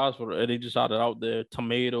have to ask for it; they just had it out there.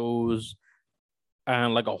 Tomatoes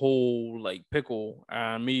and like a whole like pickle.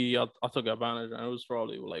 And I took advantage, and it was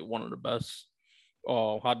probably like one of the best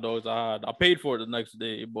hot dogs I had. I paid for it the next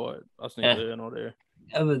day, but that's neither Yeah. here nor there.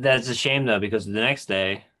 But that's a shame though, because the next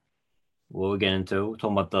day, what we'll get into, we're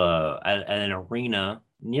talking about at an arena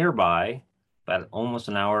nearby, about almost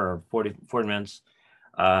an hour or 40 minutes.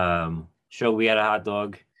 Show we had a hot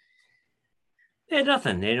dog. They had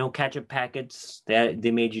nothing. They had no ketchup packets.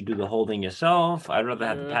 They made you do the whole thing yourself. I'd rather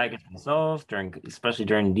have the Yeah. packets myself especially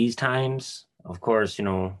during these times. Of course, the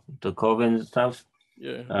COVID and stuff.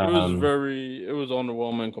 Yeah, Um, it was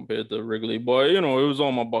underwhelming compared to Wrigley, but it was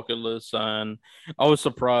on my bucket list, and I was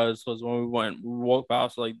surprised because when we walked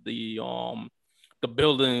past like the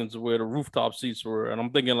buildings where the rooftop seats were, and I'm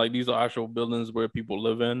thinking like these are actual buildings where people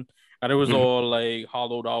live in, and it was mhm. all like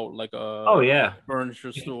hollowed out like Oh a yeah.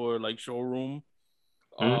 furniture store like showroom.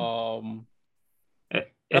 Mhm. Um,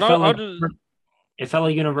 It and felt I like just it felt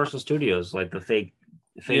like Universal Studios, like the fake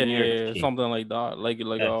yeah, New York yeah, City. something like that, like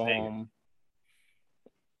Yeah, fake.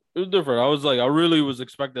 it was different. I was like, I really was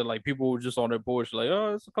expecting like people were just on their porch, like,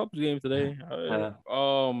 oh, it's a Cubs game today.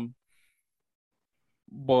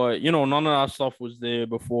 But none of that stuff was there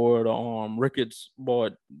before the Ricketts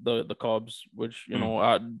bought the Cubs, which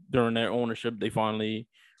Mm. during their ownership they finally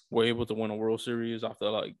were able to win a World Series after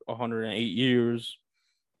like 108 years.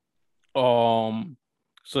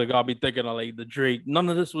 So I gotta be thinking of like the Drake. None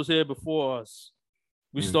of this was here before us.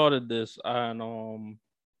 We Mm. started this, and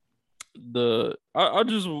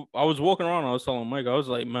I was walking around. I was telling Mike, I was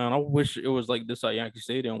like, man, I wish it was like this at Yankee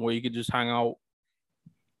Stadium where you could just hang out,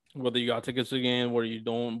 whether you got tickets again, whether you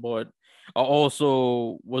don't. But I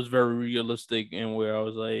also was very realistic in where I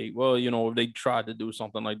was like, well, if they tried to do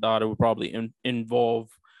something like that, it would probably involve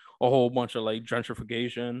a whole bunch of like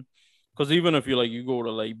gentrification. Because even if you go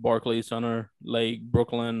to like Barclays Center, like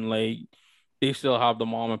Brooklyn, like they still have the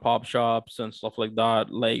mom and pop shops and stuff like that.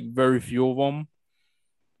 Like very few of them,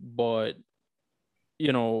 but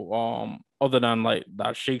other than like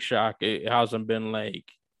that Shake Shack, it hasn't been like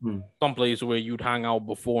Mm. someplace where you'd hang out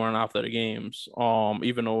before and after the games.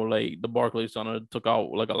 Even though like the Barclays Center took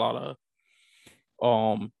out like a lot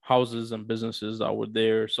of houses and businesses that were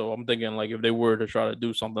there. So I'm thinking like if they were to try to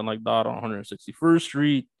do something like that on 161st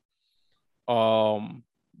Street, um,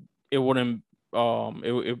 it wouldn't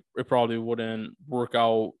it probably wouldn't work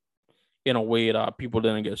out in a way that people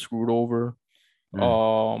didn't get screwed over.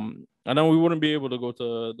 Mm. And then we wouldn't be able to go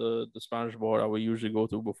to the Spanish bar that we usually go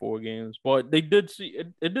to before games. But they did see it.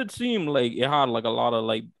 It did seem like it had like a lot of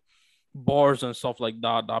like bars and stuff like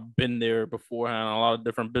that that been there beforehand. A lot of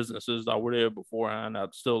different businesses that were there beforehand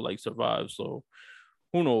that still like survive. So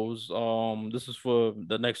who knows? This is for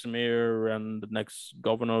the next mayor and the next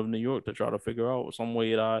governor of New York to try to figure out some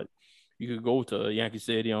way that you could go to Yankee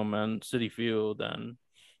Stadium and City Field and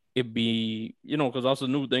it be because that's a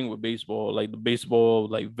new thing with baseball, like the baseball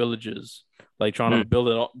like villages, like trying to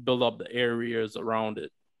Mm. build up the areas around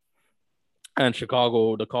it. And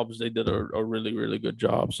Chicago, the Cubs, they did a really really good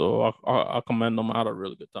job, so I commend them. I had a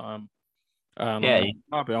really good time, and Yeah, I'm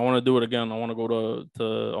happy. I want to do it again. I want to go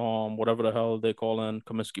to whatever the hell they call in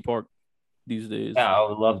Comiskey Park these days. yeah, I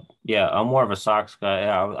would love. Yeah, I'm more of a Sox guy.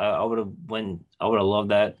 Yeah, I would have went. I would have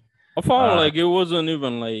loved that. I found Uh, like it wasn't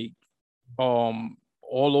even like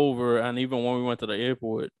all over, and even when we went to the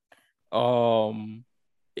airport, um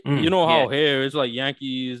you know yeah. how here it's like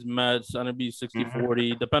Yankees, Mets, and it'd be 60 Mhm.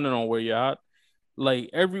 40 depending on where you're at. Like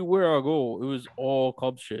everywhere I go, it was all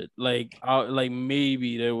Cubs shit. Like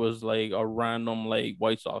maybe there was like a random like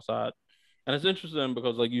White Sox hat. And it's interesting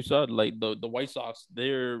because like you said, like the White Sox,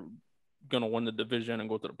 they're gonna win the division and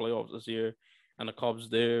go to the playoffs this year. And the Cubs,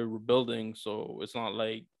 they're rebuilding. So it's not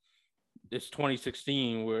like it's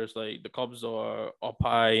 2016 where it's like the Cubs are up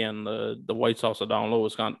high and the White Sox are down low.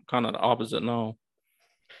 It's kind of the opposite now.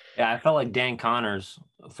 Yeah, I felt like Dan Connors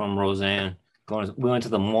from Roseanne. We went to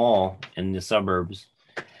the mall in the suburbs,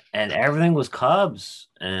 and everything was Cubs.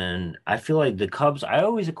 And I feel like the Cubs. I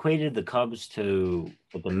always equated the Cubs to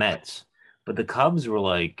with the Mets, but the Cubs were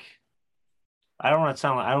like. I don't want to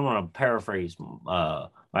sound. I don't want to paraphrase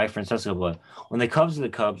Mike Francesco, but when the Cubs are the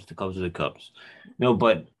Cubs, the Cubs are the Cubs. No,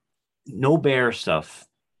 but no Bear stuff.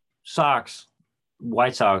 Sox,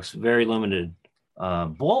 White Sox, very limited.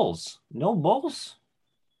 Bulls, no Bulls.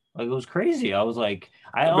 Like it was crazy. I was like,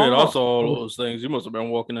 I I mean, don't I know. saw all those things. You must have been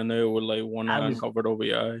walking in there with like one I hand was covered over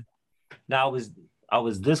your eye. I was I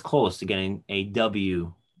was this close to getting a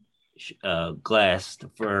W glass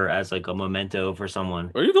for as like a memento for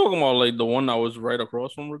someone. Are you talking about like the one that was right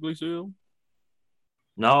across from Wrigley Field?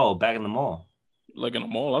 No, back in the mall. Like in the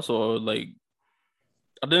mall, I saw like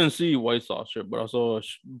I didn't see White Sox shit, but I saw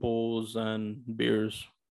Bulls and beers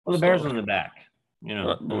Well, the Bears stuff. were in the back, you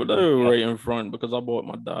know. But they were right in front because I bought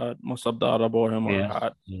my stepdad, I bought him a Yeah.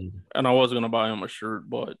 hat, and I was gonna buy him a shirt,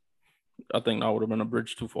 but I think that would have been a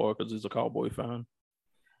bridge too far because he's a Cowboy fan.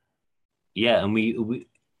 Yeah, and we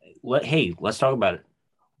hey, let's talk about it.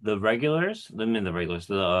 The regulars, I mean the regulars,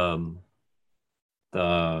 the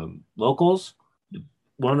locals,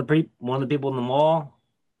 one of the people in the mall,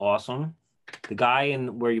 awesome. The guy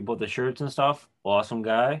in where you bought the shirts and stuff, awesome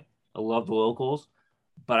guy. I love the locals,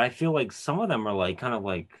 but I feel like some of them are like kind of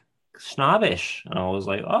like snobbish, and I was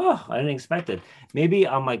like, oh, I didn't expect it. Maybe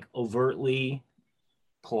I'm like overtly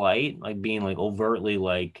polite, like being like overtly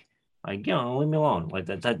like leave me alone. Like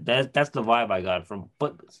that's the vibe I got from.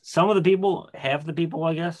 But some of the people, half the people,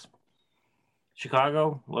 I guess,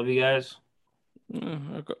 Chicago, love you guys.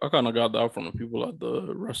 Yeah, I kind of got that from the people at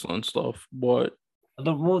the wrestling stuff, but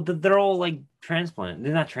They're all like transplant.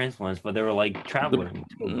 They're not transplants, but they were like the traveling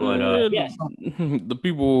too. But yeah, the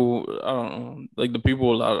people I don't know, like the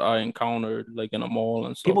people that I encountered like in the mall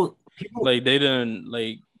and stuff, people, like they didn't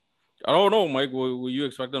like. I don't know, Mike. Will you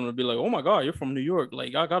expect them to be like, "Oh my God, you're from New York"?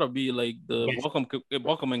 Like, I gotta be like the yes,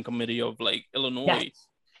 welcoming committee of like yes, Illinois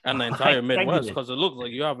and the I entire expected Midwest it. because it looks like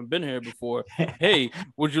you haven't been here before. Hey,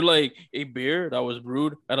 would you like a beer that was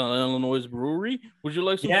brewed at an Illinois brewery? Would you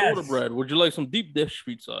like some soda Yes, bread? Would you like some deep dish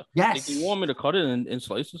pizza? Like, do you yes, want me to cut it in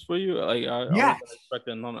slices for you? I wasn't yes.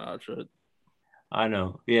 expecting none of that shit. I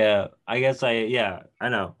know. Yeah, I guess yeah, I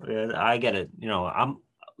know. Yeah, I get it. You know, I'm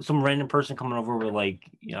some random person coming over with like,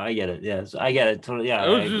 I get it. Yes, I get it. Totally. Yeah, It I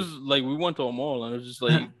was agree. just like we went to a mall and it was just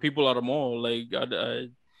like people at a mall. Like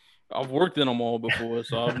I've worked in a mall before,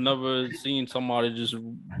 so I've never seen somebody just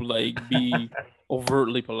like be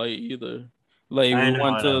overtly polite either. Like we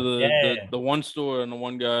went I to know. the one store and the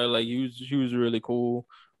one guy like he was really cool.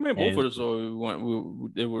 I mean, both Yeah, of the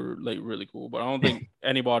stores they were like really cool, but I don't think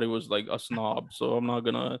anybody was like a snob. So I'm not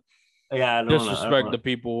gonna yeah. I don't know. I don't disrespect know. the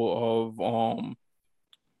people of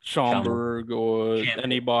Schaumburg. Schaumburg or Champion.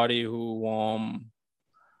 anybody who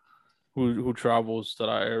travels to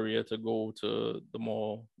that area to go to the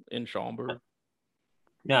mall in Schaumburg.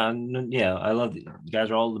 Yeah, yeah. I love you guys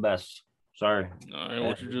are all the best. Sorry.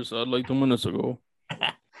 What you just said like 2 minutes ago.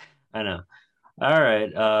 I know. All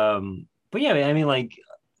right. But yeah, I mean, like,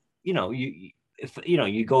 if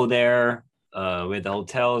you go there, we had the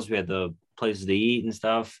hotels, we had the places to eat and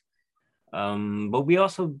stuff. But we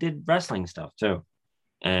also did wrestling stuff too.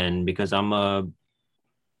 And because I'm a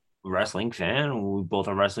wrestling fan, we both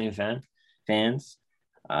are wrestling fans.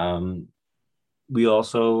 Um, we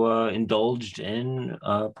also indulged in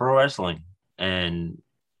pro wrestling, and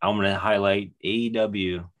I'm going to highlight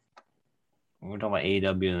AEW. We're talking about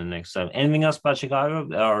AEW in the next stuff. Anything else about Chicago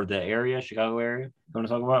or the area, Chicago area? You want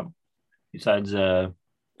to talk about besides? Oh,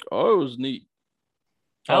 it was neat.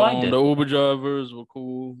 I liked it. The Uber drivers were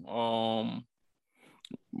cool.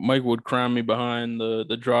 Mike would cram me behind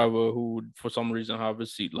the driver who would for some reason have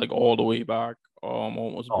his seat like all the way back.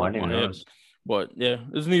 Almost Oh, I broke didn't my hip. notice. But yeah,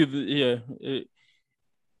 it's neither. Yeah,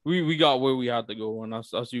 we got where we had to go, and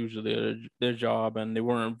that's usually their job, and they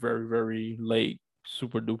weren't very very like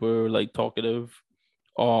super duper like talkative,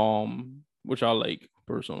 which I like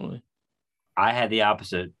personally. I had the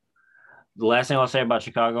opposite. The last thing I'll say about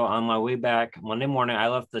Chicago, on my way back Monday morning, I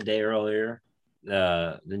left the day earlier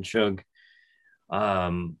than Shug.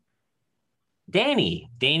 Um, Danny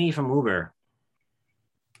from Uber,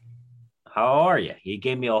 how are you? He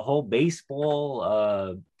gave me a whole baseball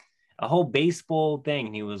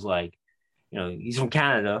thing. He was like, he's from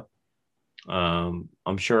Canada.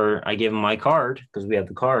 I'm sure I gave him my card because we have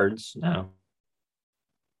the cards now.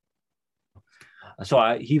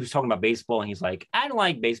 So he was talking about baseball, and he's like, I don't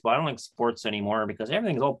like baseball. I don't like sports anymore because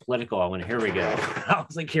everything's all political. I went, here we go. I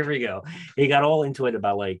was like, here we go. He got all into it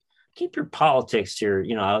about like, keep your politics here.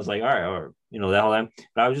 I was like, all right, or that whole time.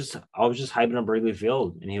 But I was just hyping up Wrigley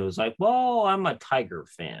Field, and he was like, well, I'm a Tiger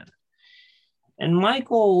fan. And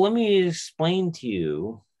Michael, let me explain to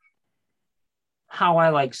you how I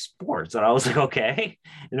like sports. And I was like, okay.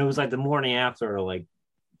 And it was like the morning after, like,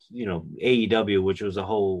 AEW, which was a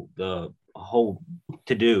whole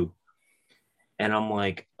to do. And I'm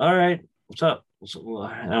like, all right, what's up?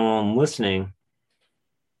 And I'm listening.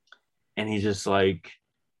 And he's just like,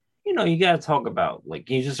 you got to talk about like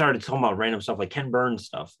he just started talking about random stuff like Ken Burns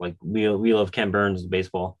stuff. Like we love Ken Burns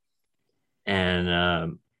baseball, and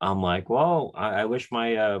I'm like, well, I wish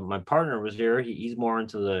my partner was here. He's more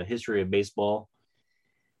into the history of baseball,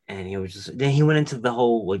 and he was just then he went into the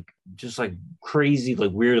whole like just like crazy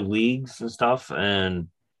like weird leagues and stuff, and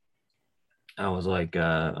I was like,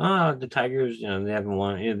 the Tigers, they haven't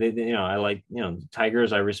won. I like, the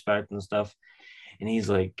Tigers I respect and stuff. And he's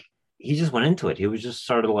like, he just went into it. He was just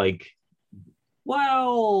sort of like,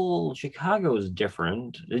 well, Chicago is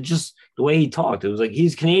different. It just the way he talked. It was like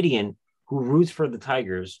he's Canadian who roots for the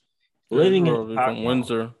Tigers, Yeah, he's living in probably from Chicago.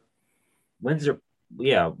 Windsor. Windsor,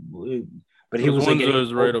 yeah, but he Because was like Windsor getting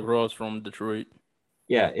is right across from Detroit.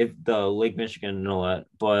 yeah, if the Lake Michigan and all that.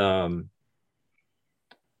 But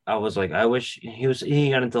I was like, I wish he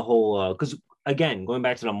got into the whole because again, going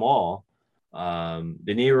back to the mall, the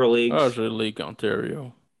Negro Leagues. Actually, Lake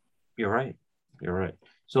Ontario. You're right. You're right.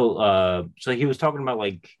 So he was talking about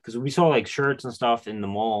like because we saw like shirts and stuff in the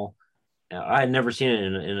mall. I had never seen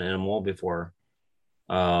it in a mall before.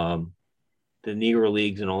 Um, the Negro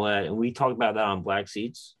Leagues and all that, and we talked about that on Black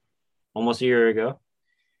Seats almost a year ago.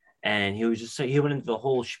 And he was just he went into the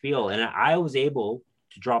whole spiel, and I was able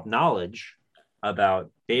to drop knowledge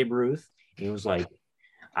about Babe Ruth. He was like,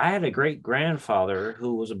 I had a great grandfather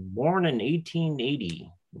who was born in 1880.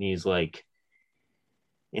 And he's like,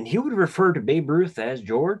 and he would refer to Babe Ruth as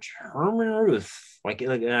George Herman Ruth. Like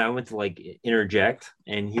and I went to like interject,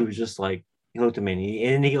 and he was just like, he looked at me,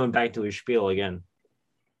 and he went back to his spiel again.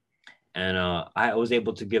 And I was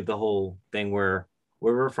able to give the whole thing where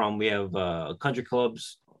we're from. We have country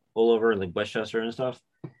clubs all over like Westchester and stuff.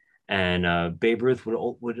 And Babe Ruth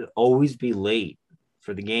would always be late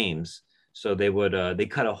for the games, so they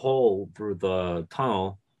cut a hole through the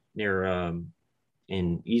tunnel near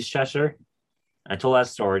in Eastchester. I told that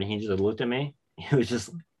story, and he just looked at me.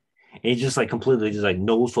 He just like completely just like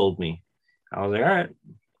no sold me. I was like,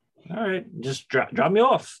 all right, just drop me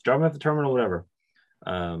off the terminal, whatever.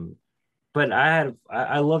 Um, but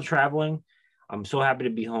I love traveling. I'm so happy to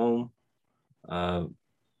be home. Uh,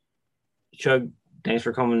 Chug, thanks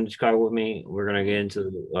for coming to Chicago with me. We're gonna get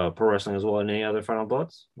into pro wrestling as well. Any other final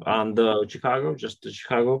thoughts on the Chicago? Just the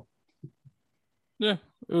Chicago. Yeah,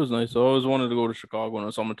 it was nice. I always wanted to go to Chicago in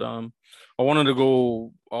the summertime. I wanted to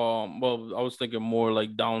go. Well, I was thinking more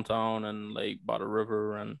like downtown and like by the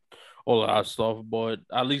river and all of that stuff. But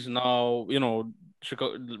at least now,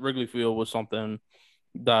 Chicago Wrigley Field was something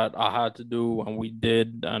that I had to do, and we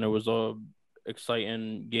did, and it was a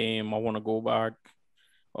exciting game. I want to go back.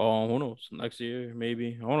 Who knows? Next year,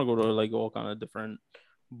 maybe. I want to go to like all kind of different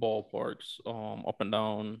ballparks, up and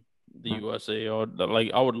down the USA. Or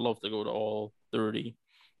like, I would love to go to all 30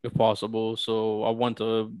 if possible. So I went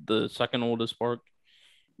to the second oldest park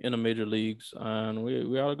in the major leagues, and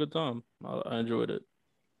we had a good time. I enjoyed it.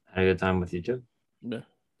 Had a good time with you too. Yeah.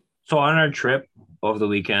 So on our trip over the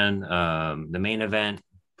weekend, the main event,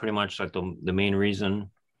 pretty much like the main reason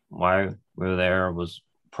why we were there was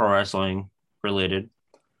pro wrestling related.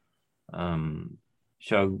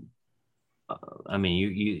 So I mean,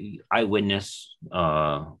 you eyewitness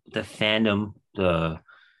the fandom, the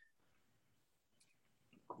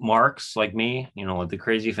marks like me, like the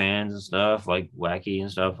crazy fans and stuff, like wacky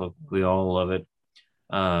and stuff. Like, we all love it.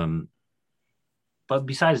 Um, but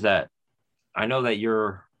besides that, I know that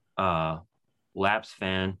you're Laps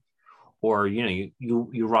fan, or you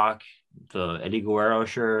rock the Eddie Guerrero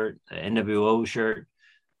shirt, the NWO shirt,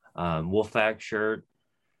 Wolfpack shirt.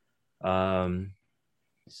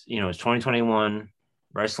 It's 2021.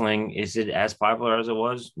 Wrestling, is it as popular as it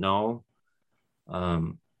was? No.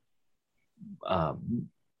 Um, uh,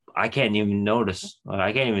 I can't even notice.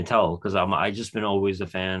 I can't even tell because I just been always a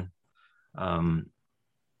fan. Um,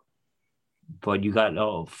 but you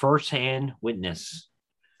got firsthand witness.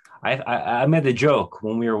 I made the joke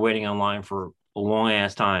when we were waiting online for a long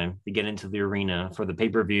ass time to get into the arena for the pay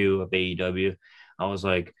per view of AEW. I was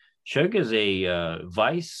like, Shug is a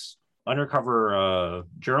Vice undercover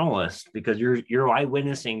journalist because you're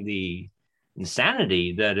eyewitnessing the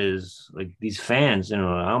insanity that is like these fans.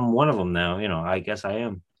 I'm one of them now. I guess I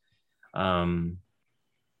am.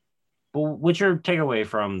 But what's your takeaway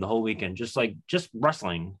from the whole weekend? Just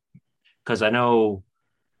wrestling, because I know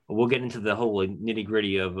we'll get into the whole like, nitty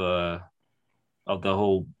gritty of the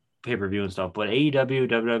whole pay per view and stuff. But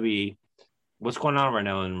AEW, WWE, what's going on right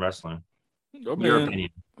now in wrestling? I Your mean, opinion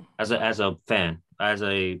as a fan, as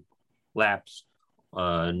a lapsed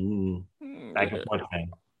back and forth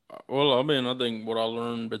fan. well, I think what I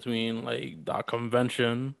learned between like that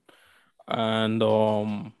convention and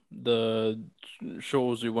the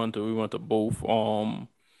shows we went to both.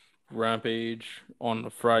 Rampage on a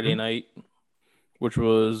Friday night, which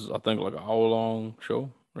was I think like an hour-long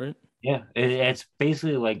show, right? Yeah, it's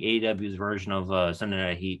basically like AEW's version of Sunday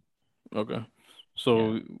Night Heat. Okay.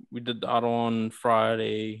 So we did that on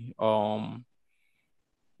Friday, when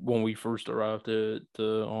we first arrived to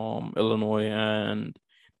Illinois, and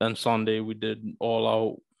then Sunday we did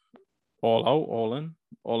all in.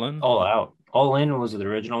 All Out. All In was the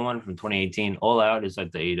original one from 2018. All Out is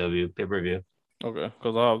like the AEW pay-per-view. Okay,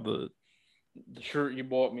 because I have the shirt you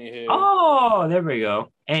bought me here. Oh, there we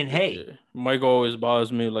go. And hey, Yeah. Mike always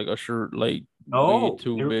buys me like a shirt like way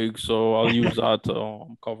too big, so I'll use that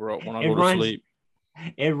to cover up when I go to sleep.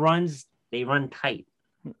 They run tight.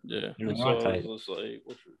 Yeah. They So run tight. it's like,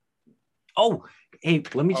 Oh, hey,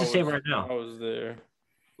 let me just say right now. I was there.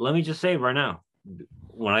 Let me just say right now.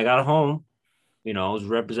 When I got home, I was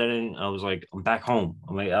representing. I was like, I'm back home.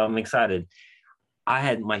 I'm excited. I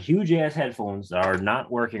had my huge ass headphones that are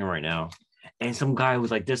not working right now, and some guy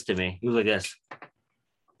was like this to me. He was like this,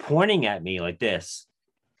 pointing at me like this,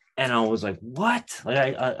 and I was like, "What?"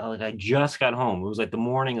 Like I just got home. It was like the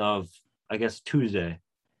morning of, I guess, Tuesday.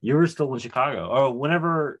 You were still in Chicago, or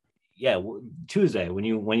whenever. Yeah, Tuesday when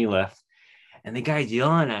you left, and the guy's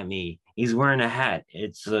yelling at me. He's wearing a hat.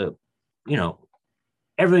 It's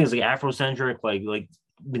everything's like Afrocentric, like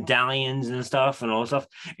medallions and stuff and all stuff.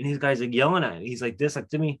 And these guys like yelling at me. He's like this, like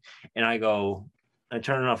to me. And I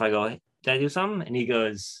turn it off. I go, hey, did I do something? And he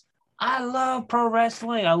goes, I love pro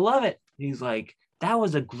wrestling. I love it. He's like, that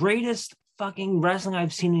was the greatest fucking wrestling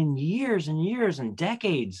I've seen in years and years and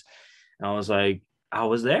decades. And I was like, I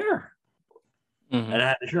was there. And I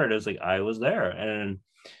had the shirt. It was like, I was there. And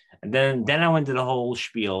then I went to the whole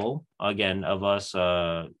spiel again of us.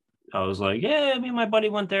 I was like, yeah, me and my buddy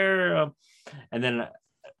went there. And then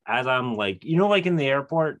as I'm like, like in the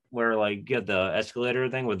airport where like you get the escalator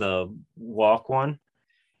thing with the walk one,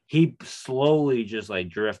 he slowly just like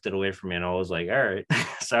drifted away from me. And I was like, all right,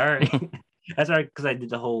 sorry. That's all right. Because I did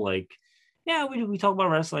the whole like, yeah, we talk about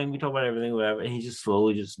wrestling. We talk about everything, whatever. And he just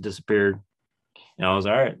slowly just disappeared. And I was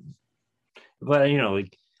all right. But,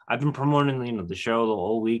 like I've been promoting, the show the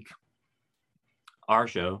whole week. Our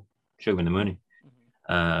show, Sugar the Mooney.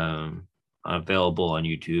 Available on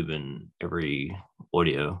YouTube and every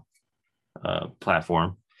audio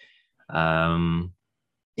platform. But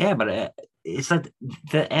it's like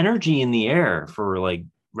the energy in the air for like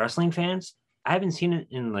wrestling fans. I haven't seen it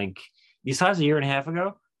in like, besides a year and a half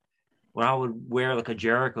ago when I would wear like a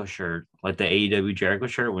Jericho shirt, like the AEW Jericho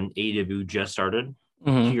shirt when AEW just started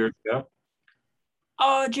 2 years ago.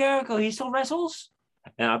 Oh, Jericho, he still wrestles?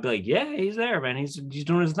 And I'll be like, yeah, he's there, man. He's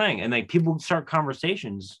doing his thing. And like people start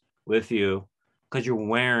conversations with you because you're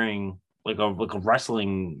wearing like a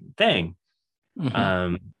wrestling thing.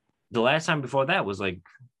 The last time before that was like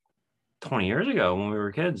 20 years ago when we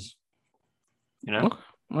were kids. Okay.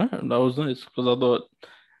 That was nice because I thought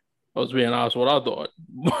I was being honest what I thought.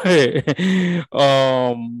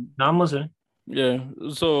 No, I'm listening. Yeah.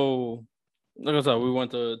 So like I said, we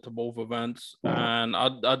went to both events, and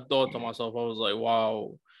I thought to myself, I was like,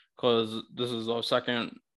 wow, because this is our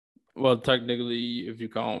second. Well, technically, if you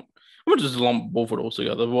count, I'm gonna just lump both of those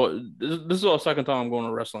together. But this is our second time going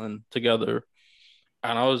to wrestling together,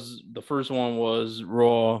 and the first one was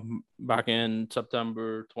Raw back in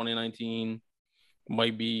September 2019.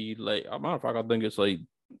 Might be like, as a matter of fact, I think it's like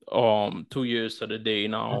 2 years to the day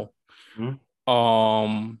now.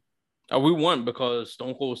 We went because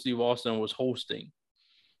Stone Cold Steve Austin was hosting.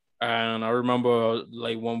 And I remember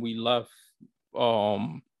like when we left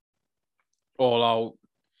All Out,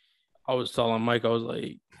 I was telling Mike, I was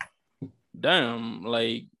like, damn,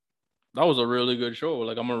 like that was a really good show.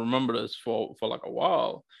 Like I'm gonna remember this for like a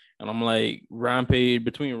while. And I'm like,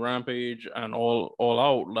 between Rampage and All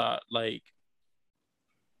Out, that like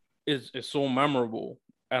it's so memorable.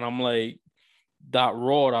 And I'm like, that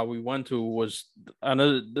Raw that we went to was,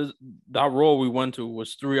 that Raw we went to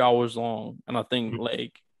was 3 hours long, and I think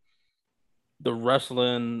like the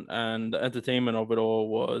wrestling and the entertainment of it all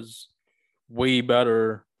was way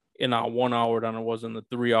better in that 1 hour than it was in the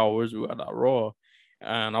 3 hours we had that Raw.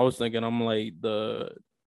 And I was thinking, I'm like, that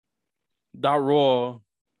Raw,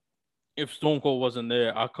 if Stone Cold wasn't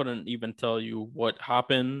there, I couldn't even tell you what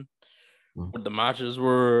happened, what the matches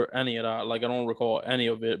were, any of that. Like I don't recall any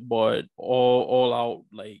of it, but all out,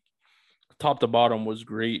 like top to bottom was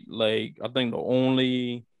great. Like I think the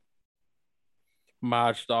only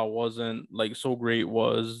match that wasn't like so great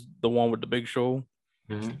was the one with the Big Show.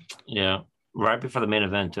 Yeah, right before the main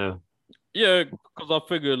event too. Yeah, because I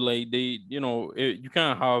figured like they, you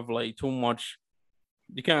can't have like too much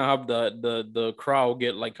you can't have the crowd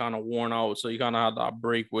get like kind of worn out. So you kind of have that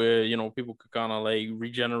break where people could kind of like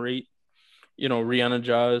regenerate,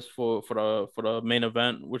 re-energize for the main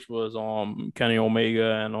event, which was Kenny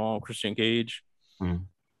Omega and Christian Cage.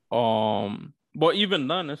 But even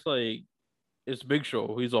then, it's like it's Big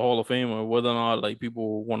Show. He's a Hall of Famer, whether or not like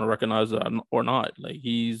people want to recognize that or not. Like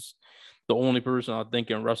he's the only person I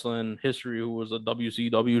think in wrestling history who was a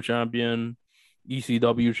WCW champion,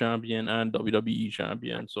 ECW champion, and WWE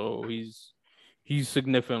champion. So he's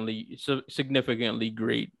significantly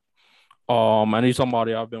great. And he's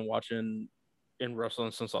somebody I've been watching in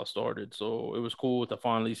wrestling since I started. So it was cool to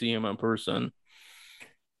finally see him in person.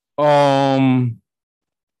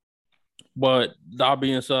 But that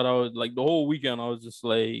being said, I was like the whole weekend I was just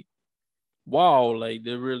like, wow, like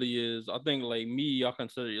there really is. I think like me, I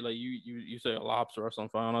consider like you say a lobster wrestling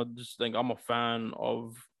fan. I just think I'm a fan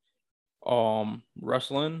of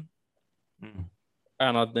wrestling.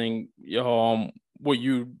 And I think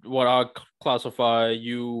what I classify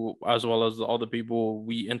you as well as the other people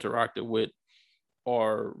we interacted with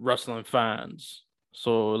are wrestling fans.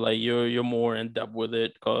 So like you're more in depth with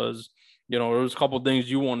it because there was a couple of things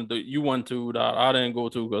you went to that I didn't go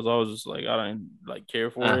to because I was just like I didn't like care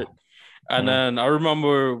for it. And then I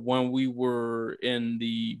remember when we were in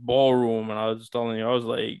the ballroom and I was just telling you, I was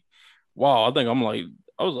like, wow, I'm the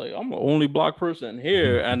only black person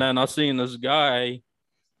here. And then I seen this guy,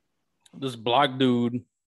 this black dude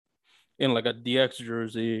in like a DX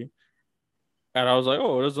jersey. And I was like,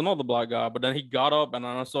 oh, there's another black guy. But then he got up and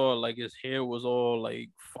then I saw like his hair was all like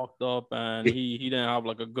fucked up and he didn't have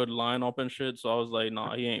like a good lineup and shit. So I was like,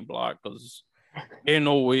 nah, he ain't black because ain't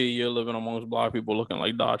no way you're living amongst black people looking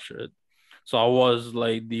like that shit. So I was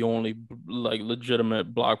like the only like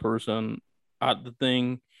legitimate black person at the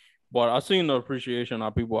thing. But I seen the appreciation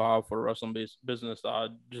that people have for the wrestling business that I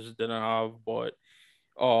just didn't have. But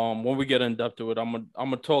when we get in depth to it, I'm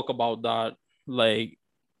gonna talk about that like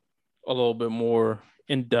a little bit more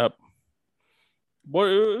in depth. But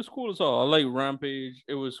it was cool as hell. I like Rampage.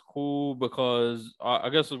 It was cool because I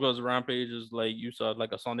guess because Rampage is like you said,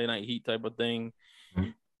 like a Sunday Night Heat type of thing.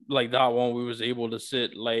 Like that one, we was able to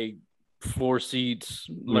sit like 4 seats,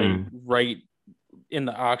 like right in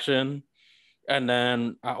the action. And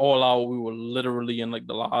then at All Out, we were literally in like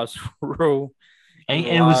the last row. And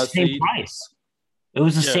it was the same price. It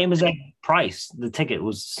was the same exact price. The ticket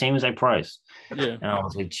was the same exact price. Yeah. And I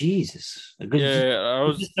was like, Jesus. I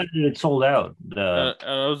was just it sold out.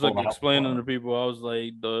 I was like explaining to people, I was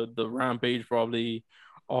like the Rampage probably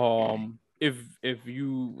if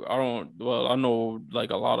you I know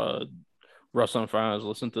like a lot of wrestling fans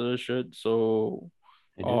listen to this shit, so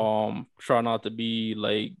try not to be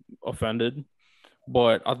like offended.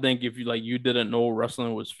 But I think if you didn't know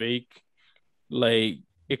wrestling was fake, like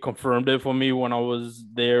it confirmed it for me when I was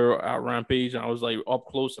there at Rampage and I was like up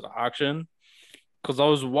close to the action. Cause I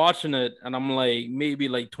was watching it and I'm like maybe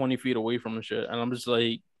like 20 feet away from the shit. And I'm just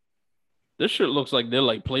like, this shit looks like they're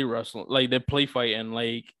like play wrestling, like they're play fighting,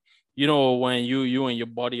 like when you and your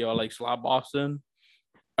buddy are like slap boxing.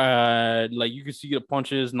 Like you can see the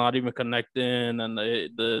punches not even connecting and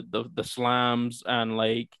the slams and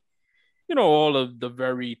like all of the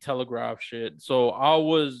very telegraph shit. So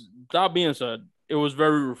that being said, it was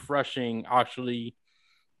very refreshing actually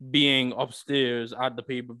being upstairs at the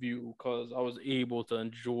pay-per-view because I was able to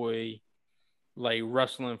enjoy like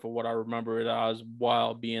wrestling for what I remember it as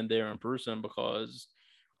while being there in person because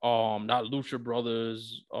that Lucha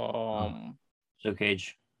Brothers so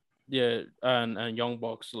Cage. Yeah, and Young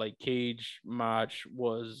Bucks like cage match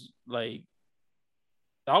was like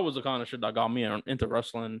that was the kind of shit that got me into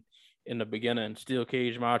wrestling in the beginning. Steel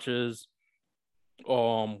cage matches,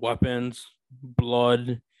 weapons,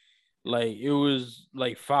 blood. Like it was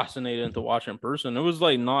like fascinating to watch in person. It was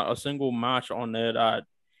like not a single match on there that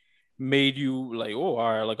made you like, oh,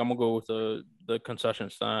 all right, like I'm gonna go with the concession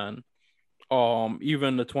stand.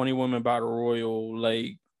 Even the 20 women battle royal,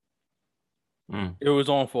 like it was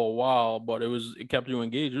on for a while, but it kept you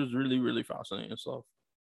engaged. It was really, really fascinating stuff.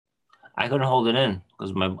 I couldn't hold it in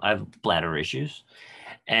because I have bladder issues,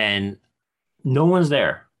 and no one's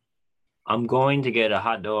there. I'm going to get a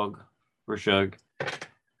hot dog for Shug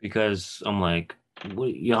because I'm like,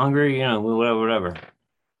 you hungry? Whatever.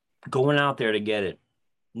 Going out there to get it.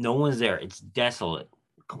 No one's there. It's desolate.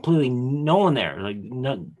 Completely no one there. Like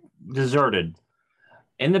deserted.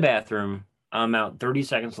 In the bathroom, I'm out 30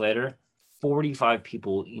 seconds later, 45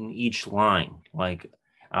 people in each line. Like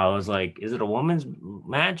I was like, is it a women's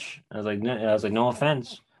match? I was like, no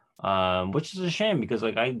offense. Which is a shame because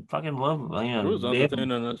like I fucking love it was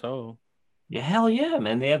entertaining as hell. Yeah, hell yeah,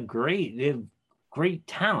 man. They have great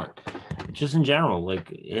talent. just in general. Like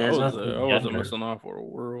it has nothing to do I with wasn't gender. missing out for a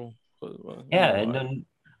world. But, you Yeah, know, and then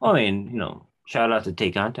I mean, shout out to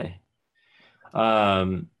Tay Conte.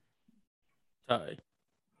 Um, Ty.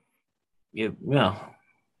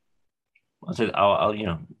 I'll say I'll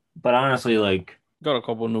but honestly, like Got a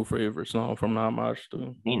couple new favorites now from that match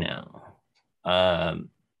too. um,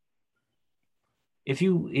 if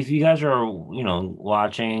you guys are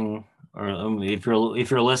watching or if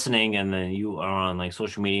you're listening and then you are on like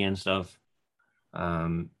social media and stuff,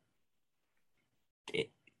 um,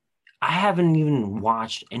 I haven't even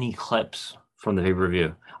watched any clips from the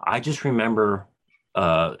pay-per-view. I just remember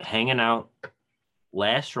hanging out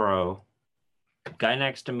last row, guy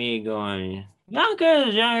next to me going, Younger,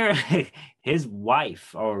 younger. His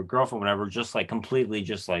wife or girlfriend, whatever, just like completely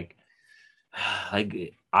just like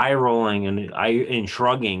eye rolling and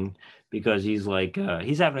shrugging because he's like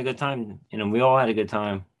he's having a good time. We all had a good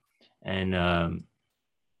time. And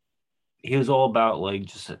he was all about like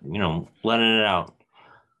just letting it out.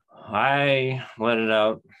 I let it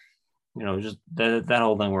out, just that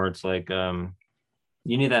whole thing where it's like you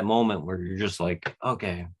need that moment where you're just like,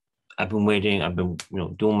 okay, I've been waiting, I've been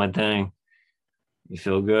doing my thing. You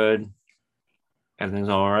feel good, everything's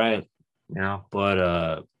all right,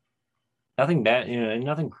 but nothing bad,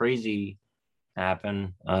 nothing crazy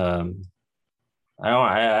happened. I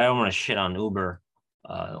don't want to shit on Uber.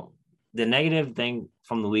 The negative thing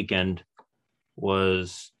from the weekend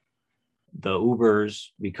was the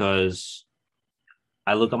Ubers because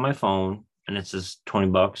I look on my phone and it says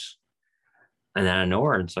 $20, and then I know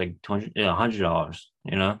where it's like $100,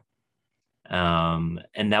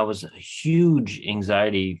 and that was a huge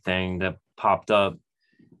anxiety thing that popped up,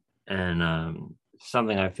 and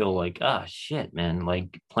something I feel like, shit, man,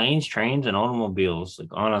 like planes, trains, and automobiles. Like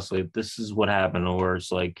honestly, this is what happened, where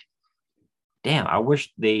it's like, damn, I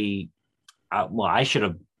wish I should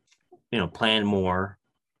have, planned more,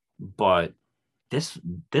 but this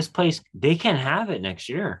place, they can have it next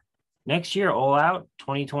year. Next year, all out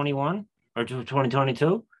 2021 or 2022.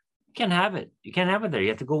 You can't have it. You can't have it there. You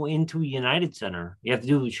have to go into United Center. You have to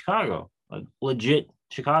do Chicago, like legit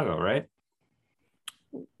Chicago, right?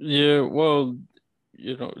 Yeah, well,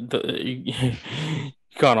 you kind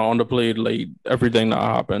of underplayed like everything that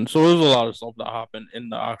happened. So there's a lot of stuff that happened in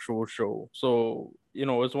the actual show. So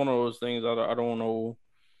it's one of those things that I don't know,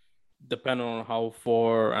 depending on how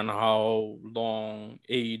far and how long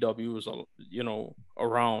AEW is,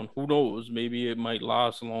 around. Who knows? Maybe it might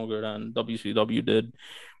last longer than WCW did.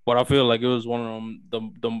 But I feel like it was one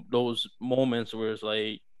of those moments where it's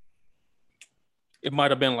like it might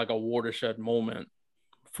have been like a watershed moment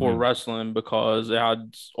for wrestling because it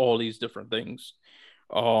had all these different things.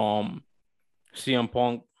 CM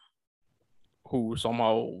Punk, who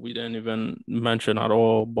somehow we didn't even mention at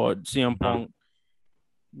all, but CM Punk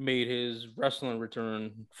made his wrestling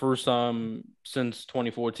return first time since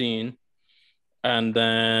 2014, and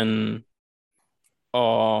then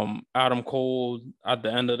Adam Cole at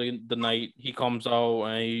the end of the night, he comes out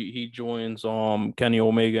and he joins Kenny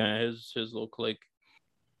Omega and his little clique,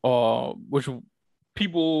 which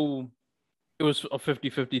people, it was a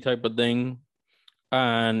 50-50 type of thing,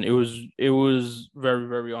 and it was very,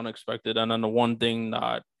 very unexpected. And then the one thing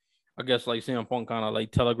that I guess like CM Punk kind of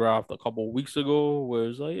like telegraphed a couple of weeks ago, where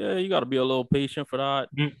it's like, yeah, you got to be a little patient for that.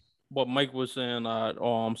 But Mike was saying that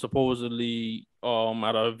supposedly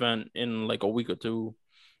at an event in like a week or two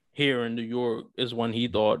here in New York is when he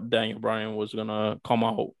thought Daniel Bryan was gonna come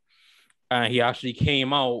out, and he actually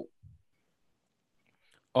came out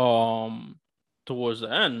towards the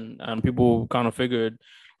end, and people kind of figured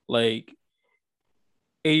like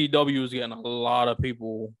AEW is getting a lot of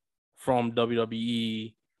people from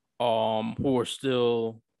WWE who are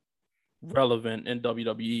still relevant in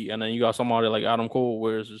WWE, and then you got somebody like Adam Cole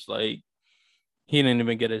where it's just like he didn't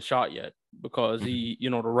even get his shot yet because he,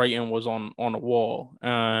 the writing was on the wall.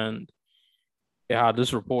 And it had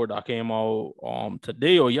this report that came out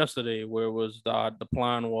today or yesterday where it was that the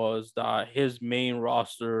plan was that his main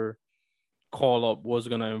roster call up was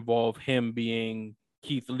going to involve him being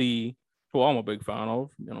Keith Lee, who I'm a big fan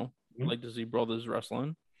of, like to see brothers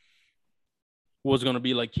wrestling, was going to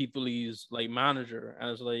be like Keith Lee's like manager. And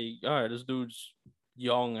it's like, all right, this dude's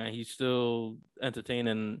young and he's still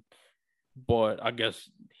entertaining, but I guess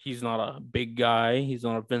he's not a big guy. He's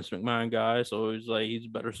not a Vince McMahon guy. So he's like, he's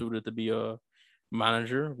better suited to be a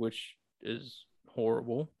manager, which is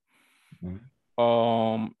horrible.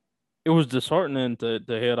 It was disheartening to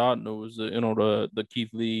hear that news, the Keith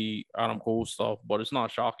Lee, Adam Cole stuff, but it's not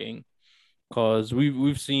shocking because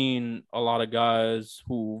we've seen a lot of guys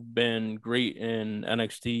who've been great in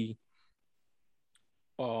NXT,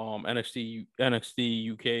 NXT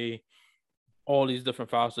UK, all these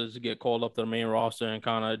different facets get called up to the main roster and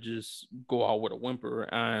kind of just go out with a whimper,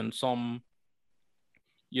 and some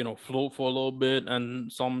float for a little bit,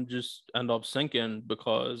 and some just end up sinking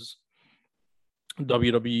because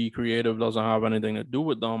WWE creative doesn't have anything to do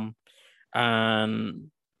with them. And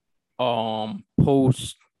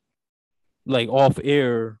post, like, off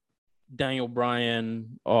air, Daniel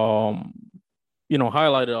Bryan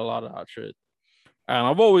highlighted a lot of that shit. And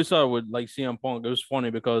I've always said with like CM Punk, it was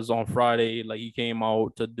funny because on Friday, like, he came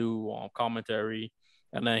out to do commentary,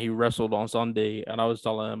 and then he wrestled on Sunday. And I was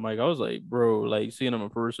telling him, like, I was like, bro, like, seeing him in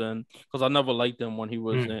person, because I never liked him when he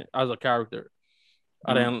was as a character.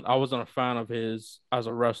 I wasn't a fan of his as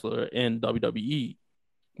a wrestler in WWE,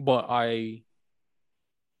 but I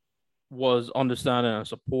was understanding and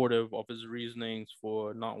supportive of his reasonings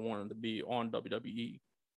for not wanting to be on WWE.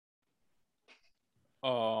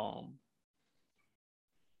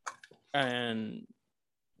 And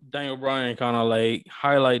Daniel Bryan kind of like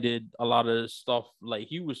highlighted a lot of the stuff like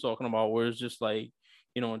he was talking about, where it's just like,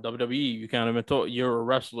 in WWE, you can't even talk, you're a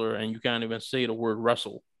wrestler and you can't even say the word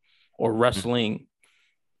wrestle or wrestling.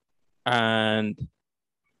 And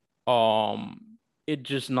it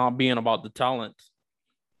just not being about the talent.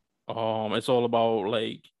 It's all about,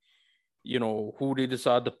 like, who they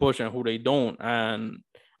decide to push and who they don't. And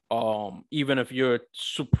even if you're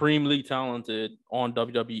supremely talented on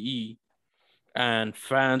WWE and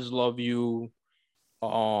fans love you,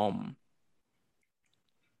 you're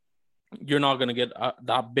not gonna get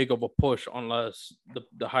that big of a push unless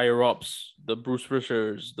the higher ups, the Bruce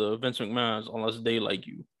Richards, the Vince McMahons, unless they like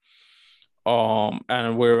you.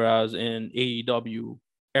 And whereas in AEW,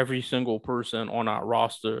 every single person on that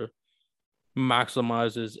roster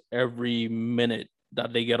maximizes every minute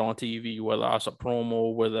that they get on TV, whether that's a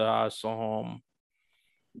promo, whether that's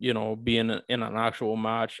being in an actual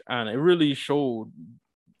match. And it really showed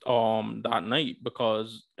that night,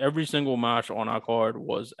 because every single match on our card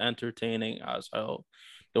was entertaining as hell.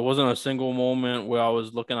 There wasn't a single moment where I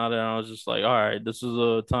was looking at it and I was just like, all right, this is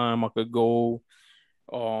a time I could go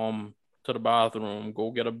to the bathroom,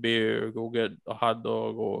 go get a beer, go get a hot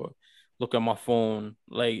dog, or look at my phone.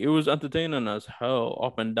 Like, it was entertaining as hell,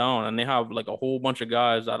 up and down. And they have like a whole bunch of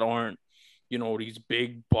guys that aren't, these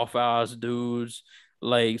big buff ass dudes.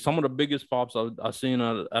 Like, some of the biggest pops I've seen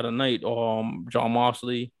at a night, Jon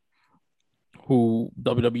Moxley, who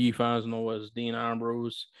WWE fans know as Dean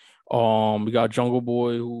Ambrose. We got Jungle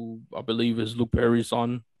Boy, who I believe is Luke Perry's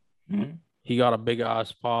son. Mm-hmm. He got a big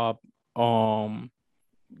ass pop.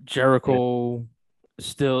 Jericho,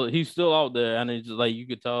 he's still out there, and it's like you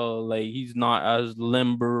could tell, like, he's not as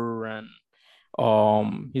limber, and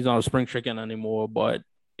he's not a spring chicken anymore. But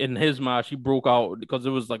in his match, he broke out because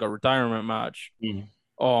it was like a retirement match.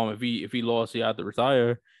 If he lost, he had to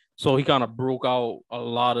retire. So he kind of broke out a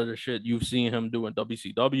lot of the shit you've seen him do in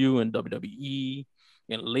WCW and WWE,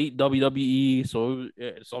 in late WWE. So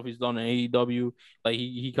stuff he's done in AEW, like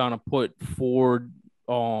he kind of put 4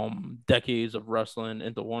 decades of wrestling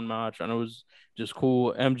into one match, and it was just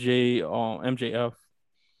cool. MJF,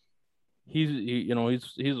 he's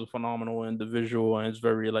a phenomenal individual, and it's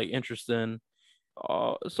very like interesting.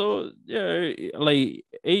 So yeah, like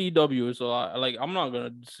AEW is a lot. Like, I'm not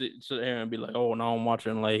gonna sit here and be like, oh, now I'm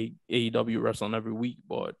watching like AEW wrestling every week,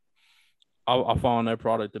 but I found that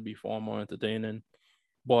product to be far more entertaining.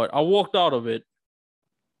 But I walked out of it,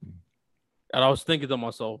 and I was thinking to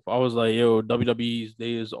myself, I was like, yo, WWE's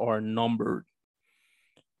days are numbered.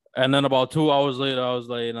 And then about 2 hours later, I was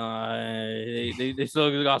like, nah, they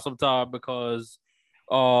still got some time, because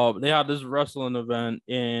they had this wrestling event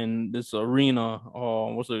in this arena.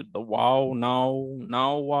 What's it? The Wow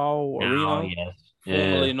Arena, yes,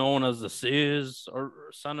 formerly known as the Sears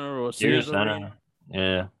Center or Sears Arena.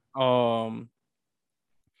 Yeah.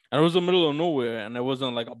 And it was in the middle of nowhere, and there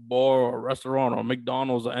wasn't like a bar or a restaurant or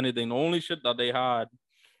McDonald's or anything. The only shit that they had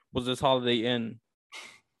was this Holiday Inn.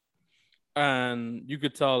 And you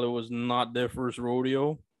could tell it was not their first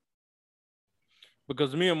rodeo,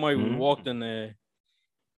 because me and Mike, we walked in there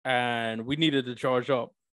and we needed to charge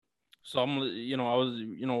up. So I'm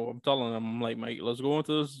telling them, I'm like, Mike, let's go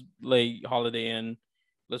into this like Holiday Inn.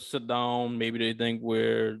 Let's sit down. Maybe they think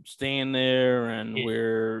we're staying there and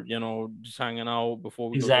we're, just hanging out before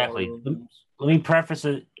we exactly. go to our rooms. Let me preface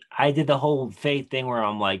it. I did the whole fake thing where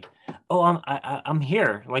I'm like, oh, I'm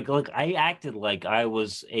here. Like I acted like I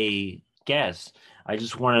was a guest. I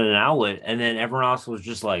just wanted an outlet, and then everyone else was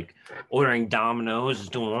just like ordering Domino's,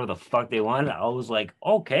 just doing whatever the fuck they wanted. I was like,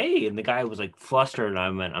 okay, and the guy was like flustered, and I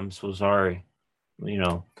went, I'm so sorry,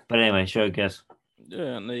 But anyway, show, I guess.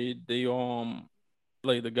 Yeah, and they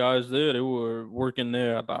like the guys there, they were working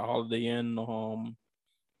there at the Holiday Inn,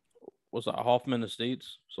 was that Hoffman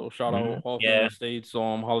Estates. So shout out Hoffman Yeah. Estates,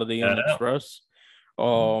 Holiday Inn Yeah. Express.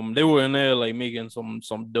 They were in there like making some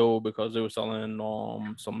dough because they were selling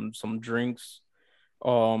some drinks,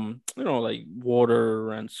 like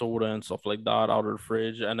water and soda and stuff like that out of the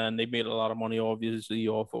fridge, and then they made a lot of money obviously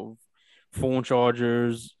off of phone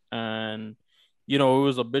chargers, and it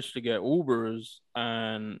was a bitch to get Ubers,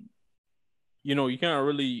 and you can't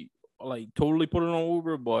really like totally put it on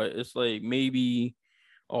Uber, but it's like maybe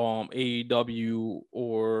AEW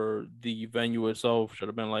or the venue itself should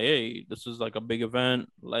have been like, hey, this is like a big event,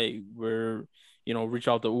 like we're reach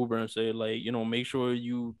out to Uber and say like, make sure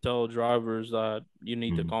you tell drivers that you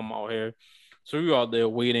need to come out here. So we were out there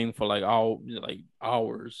waiting for like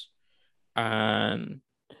hours, and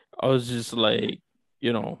I was just like,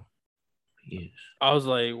 Yes. I was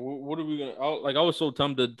like, what are we gonna? I was so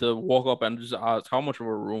tempted to walk up and just ask how much of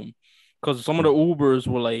a room, because some of the Ubers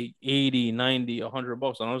were like 80, 90,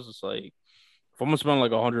 $100, and I was just like, if I'm gonna spend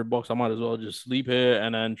like $100, I might as well just sleep here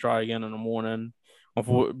and then try again in the morning.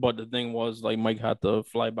 But the thing was, like, Mike had to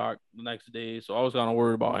fly back the next day, so I was kind of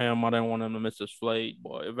worried about him. I didn't want him to miss his flight,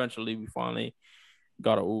 but eventually we finally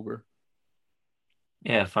got an Uber.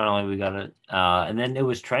 Yeah, finally we got it. And then it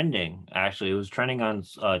was trending. Actually, it was trending on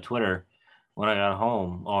Twitter when I got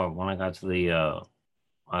home, or when I got to the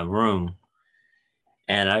room.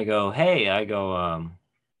 And I go,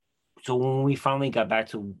 so when we finally got back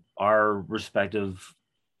to our respective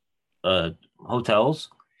hotels,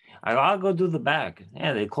 I'll go do the back.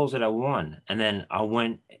 Yeah, they closed it at 1. And then I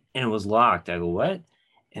went and it was locked. I go, what?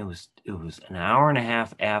 It was an hour and a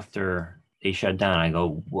half after they shut down. I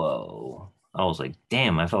go, whoa. I was like,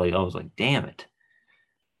 damn. I was like, damn it.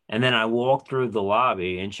 And then I walked through the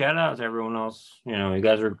lobby, and shout out to everyone else. You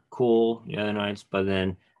guys are cool the other nights, but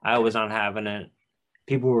then I was not having it.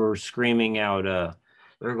 People were screaming out,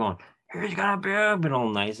 they were going, here's gonna be and all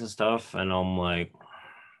nice and stuff. And I'm like,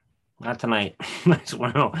 not tonight. I just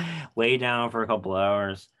want to lay down for a couple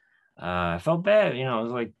hours. I felt bad. I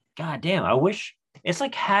was like, God damn, I wish it's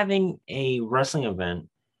like having a wrestling event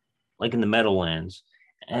like in the Meadowlands,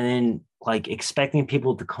 and then like expecting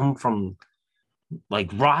people to come from like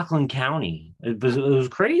Rockland County. It was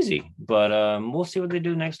crazy, but we'll see what they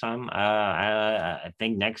do next time. I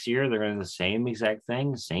think next year they're going to do the same exact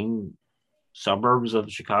thing, same suburbs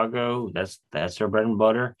of Chicago. That's their bread and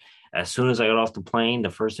butter. As soon as I got off the plane, the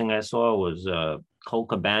first thing I saw was Colt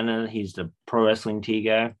Cabana. He's the pro wrestling T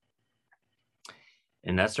guy,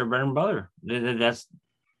 and that's their bread and butter. That's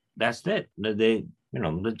it.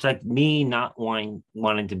 It's like me not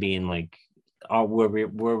wanting to be in like where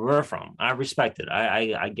we're from. I respect it.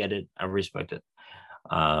 I get it. I respect it.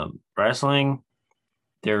 Wrestling.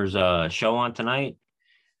 There's a show on tonight.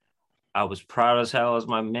 I was proud as hell as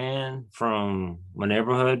my man from my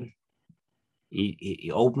neighborhood. He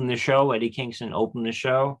opened the show. Eddie Kingston opened the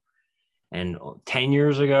show, and 10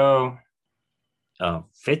 years ago,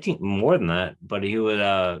 15 more than that. But he would,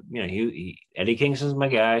 Eddie Kingston's my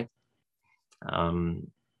guy.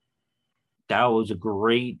 That was a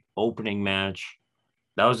great opening match.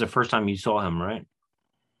 That was the first time you saw him, right?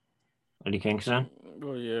 Eddie Kingston.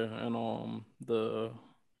 Oh yeah, and the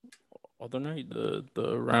other night,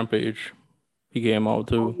 the Rampage, he came out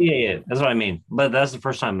too. Yeah, that's what I mean. But that's the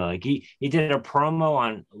first time. Like he did a promo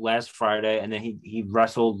on last Friday, and then he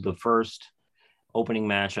wrestled the first opening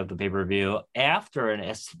match of the pay-per-view after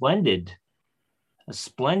a splendid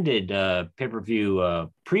pay-per-view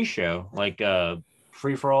pre-show, like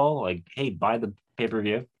free for all, like, hey, buy the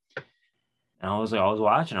pay-per-view. And I was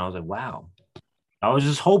watching, I was like, wow. I was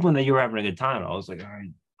just hoping that you were having a good time. I was like, all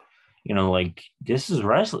right, like this is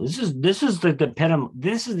wrestling. This is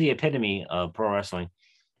the epitome of pro wrestling.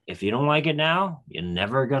 If you don't like it now, you're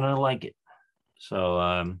never gonna like it.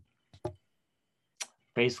 So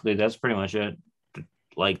basically that's pretty much it.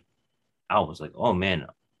 Like, I was like, oh man,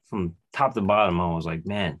 from top to bottom, I was like,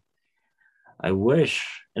 man, I wish.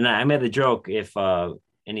 And I made the joke, if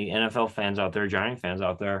any NFL fans out there, Giant fans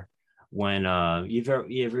out there, when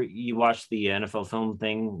you watch the NFL film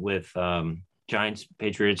thing with Giants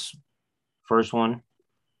Patriots first one,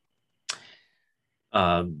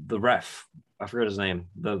 the ref, I forgot his name,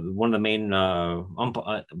 the one of the main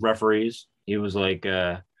referees, he was like,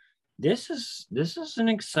 this is an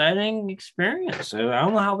exciting experience. I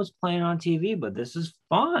don't know how it's playing on TV, but this is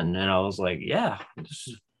fun. And I was like, yeah,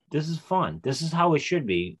 this is fun. This is how it should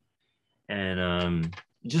be. And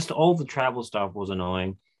just all the travel stuff was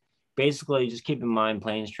annoying. Basically, just keep in mind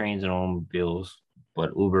planes, trains, and automobiles,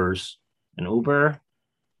 but Ubers. And Uber,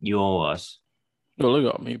 you owe us. Well, they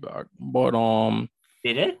got me back, but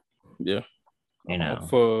They did? yeah. You know,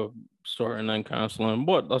 For starting and canceling,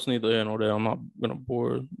 but that's neither here nor there. I'm not gonna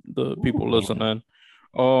bore the people listening.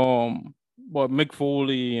 But Mick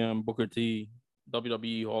Foley and Booker T,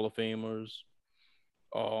 WWE Hall of Famers,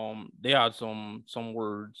 they had some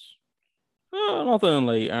words. Nothing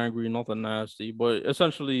like angry, nothing nasty, but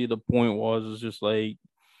essentially the point was it's just like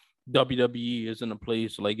WWE isn't a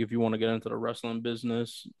place like if you want to get into the wrestling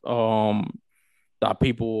business, that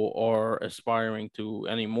people are aspiring to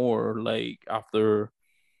anymore. Like after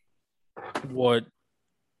what,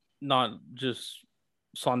 not just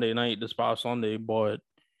Sunday night this past Sunday, but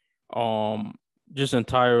just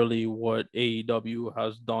entirely what AEW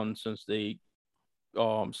has done since their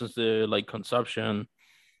like conception.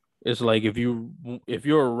 It's like if you're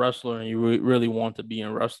a wrestler and you really want to be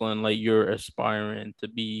in wrestling, like you're aspiring to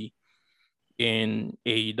be in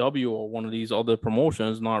AEW or one of these other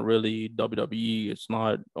promotions, not really WWE. It's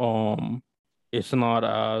not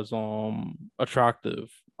as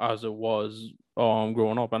attractive as it was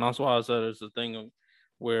growing up. And that's why I said it's the thing of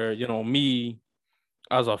where, me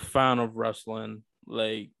as a fan of wrestling,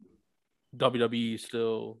 like WWE is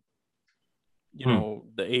still, the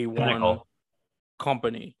A1 Pinnacle.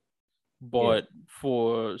 company. But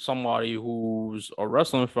for somebody who's a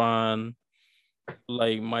wrestling fan,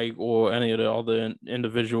 like Mike or any of the other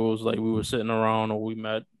individuals, like we were sitting around or we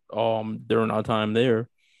met during our time there,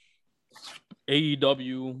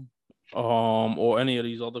 AEW or any of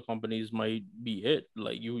these other companies might be it.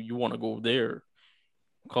 Like you want to go there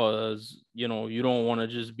because you don't want to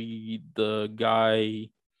just be the guy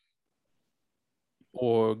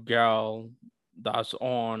or gal that's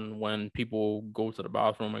on when people go to the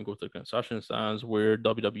bathroom and go to the concession stands, where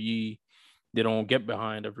WWE, they don't get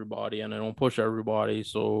behind everybody and they don't push everybody.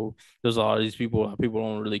 So there's a lot of these people that people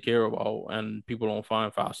don't really care about and people don't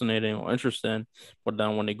find fascinating or interesting. But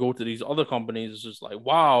then when they go to these other companies, it's just like,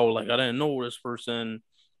 wow, like I didn't know this person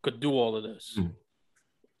could do all of this.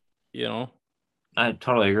 I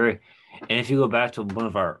totally agree. And if you go back to one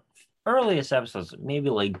of our earliest episodes, maybe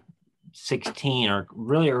like 16 or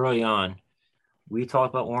really early on, we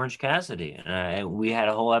talked about Orange Cassidy. And we had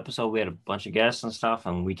a whole episode. We had a bunch of guests and stuff.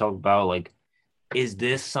 And we talked about, like, is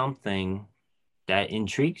this something that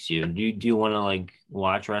intrigues you? Do you want to, like,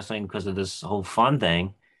 watch wrestling because of this whole fun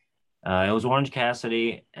thing? It was Orange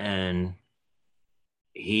Cassidy. And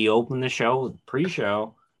he opened the show,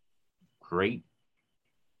 pre-show. Great.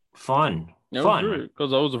 Fun. Yeah, fun,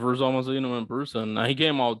 because that was the first time I seen him in person. He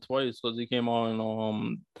came out twice because he came out in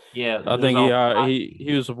I think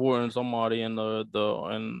he was supporting somebody in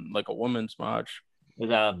in like a women's match. We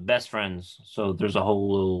got best friends, so there's a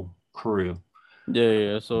whole little crew.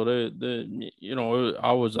 Yeah. So they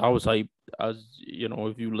I was hyped, as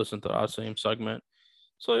if you listen to that same segment.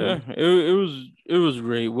 So yeah, it was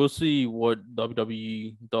great. We'll see what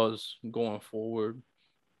WWE does going forward.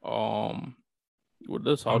 With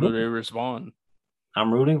this, how do they respond?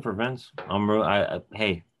 I'm rooting for Vince. I'm rooting.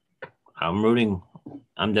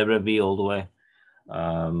 I'm WWE all the way.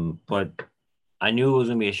 But I knew it was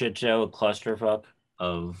gonna be a shit show, a clusterfuck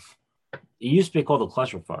of. It used to be called a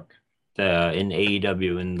clusterfuck, in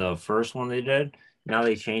AEW. In the first one they did, now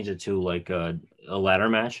they changed it to like a ladder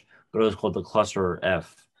match, but it was called the Cluster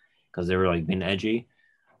F because they were like being edgy.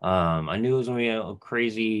 I knew it was gonna be a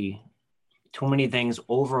crazy. Too many things,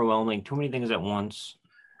 overwhelming, too many things at once.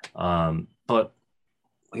 But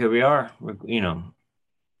here we are.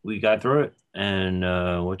 We got through it,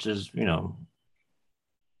 and which is,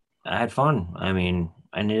 I had fun. I mean,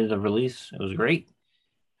 I needed a release. It was great.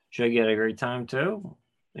 Shaggy had a great time too.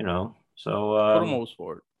 So for the most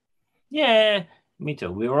part. Yeah, me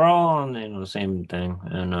too. We were all on the same thing,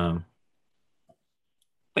 and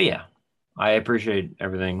but yeah, I appreciate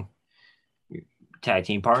everything. Tag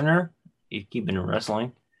team partner. Keeping it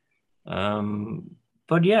wrestling.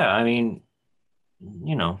 But yeah, I mean,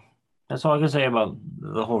 that's all I can say about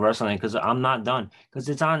the whole wrestling, because I'm not done, because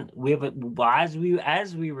it's on. We have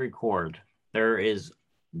as we record, there is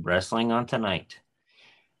wrestling on tonight,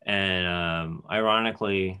 and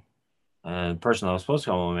ironically, the person that was supposed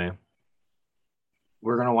to come with me,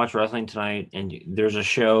 we're gonna watch wrestling tonight, and there's a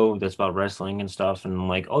show that's about wrestling and stuff, and I'm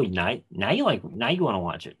like, oh, now you want to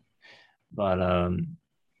watch it, but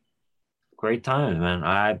great time, man.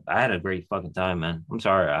 I had a great fucking time, man. I'm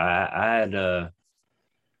sorry. I had a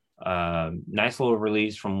nice little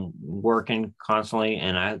release from working constantly,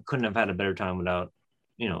 and I couldn't have had a better time without,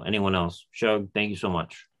 anyone else. Shug, thank you so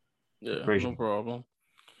much. Yeah, no problem.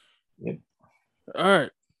 Yep. All right.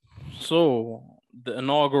 So the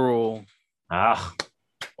inaugural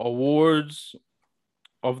awards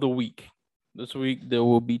of the week. This week there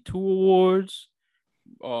will be 2 awards.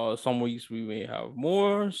 Some weeks we may have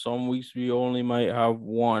more, some weeks we only might have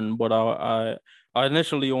one, but I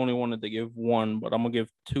initially only wanted to give one, but I'm gonna give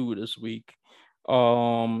two this week.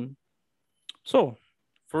 Um, so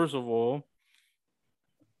first of all,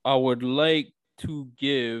 I would like to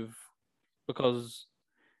give because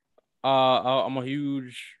I'm a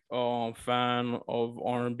huge fan of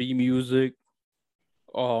R&B music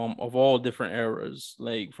of all different eras,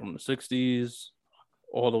 like from the 60s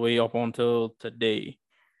all the way up until today.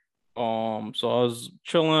 So I was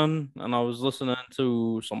chilling and I was listening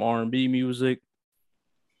to some R&B music.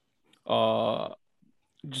 Uh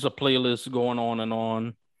just a playlist going on and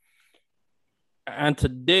on. And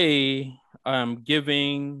today I am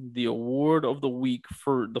giving the award of the week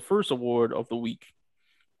for the first award of the week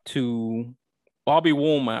to Bobby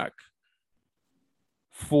Womack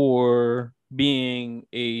for being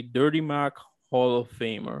a Dirty Mac Hall of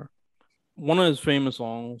Famer. One of his famous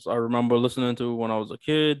songs I remember listening to when I was a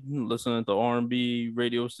kid, listening to R&B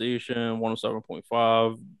radio station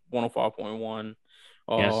 107.5, 105.1.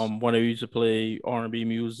 Yes. When I used to play R&B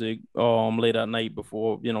music late at night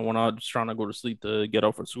before, when I was trying to go to sleep to get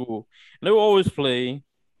up for school. And they would always play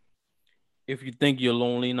If You Think You're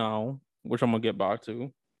Lonely Now, which I'm gonna get back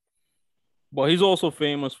to. But he's also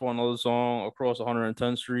famous for another song, Across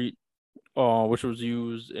 110th Street, which was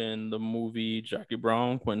used in the movie Jackie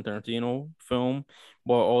Brown, Quentin Tarantino film,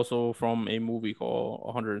 but also from a movie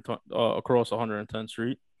called Across 110th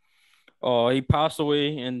Street. He passed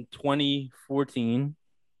away in 2014,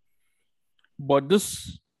 but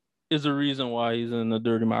this is the reason why he's in the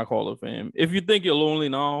Dirty Mac Hall of Fame. If You Think You're Lonely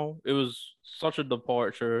Now, it was such a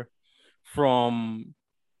departure from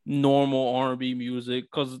normal R&B music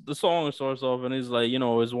because the song starts off and he's like,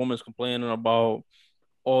 his woman's complaining about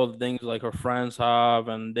all the things like her friends have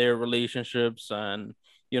and their relationships and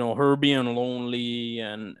her being lonely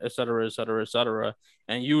and et cetera, et cetera, et cetera.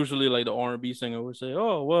 And usually like the R&B singer would say,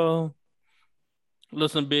 oh well,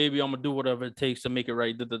 listen baby, I'm gonna do whatever it takes to make it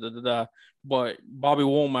right, da, da, da, da, da. But Bobby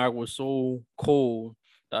Womack was so cold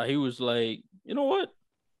that he was like, you know what,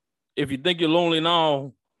 if you think you're lonely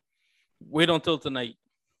now, wait until tonight.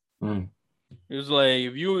 He was like,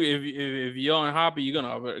 if you're unhappy,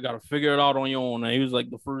 you're gotta figure it out on your own. And he was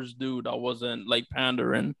like the first dude that wasn't like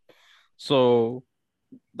pandering. So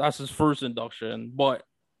that's his first induction. But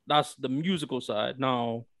that's the musical side.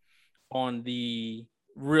 Now on the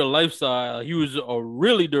real life side, he was a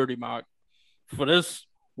really dirty Mac for this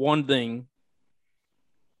one thing.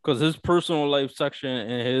 Because his personal life section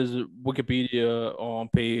in his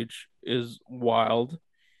Wikipedia page is wild.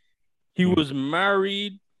 He was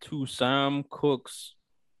married to Sam Cooke's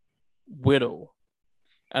widow.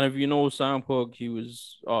 And if you know Sam Cooke, he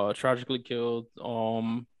was tragically killed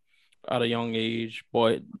at a young age.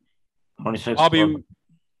 But 26. Bobby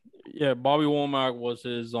Womack was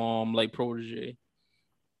his like protege.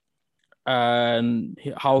 And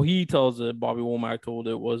how he tells it, Bobby Womack told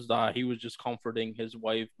it, was that he was just comforting his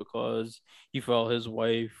wife because he felt his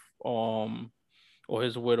wife or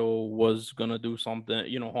his widow was gonna do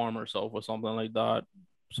something, harm herself or something like that.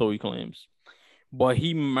 So he claims. But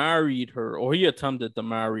he married her, or he attempted to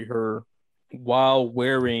marry her while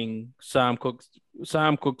wearing Sam Cooke's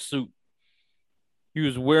suit. He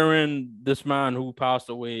was wearing this man who passed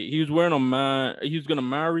away. He was wearing he was gonna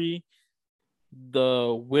marry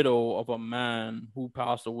the widow of a man who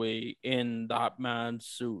passed away in that man's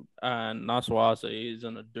suit. And that's why I say he's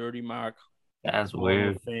in a Dirty Mac That's Hall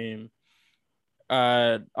weird. of Fame.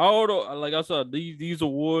 Although, like I said, these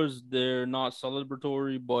awards, they're not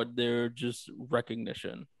celebratory, but they're just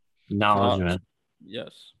recognition. Acknowledgement.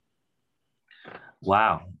 Yes.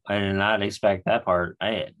 Wow. I did not expect that part.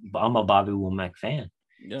 I'm a Bobby Womack fan.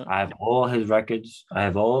 Yeah. I have all his records. My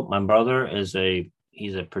brother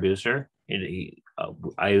he's a producer.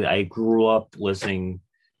 I grew up listening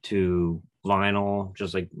to vinyl,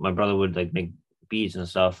 just like my brother would like make beats and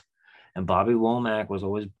stuff. And Bobby Womack was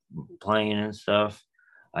always playing and stuff.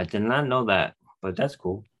 I did not know that, but that's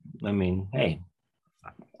cool. I mean, hey,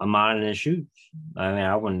 I'm not in his shoes. I mean,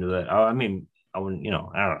 I wouldn't do that. I wouldn't, I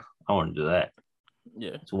wouldn't do that.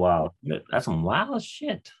 Yeah. It's wild. That's some wild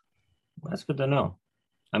shit. That's good to know.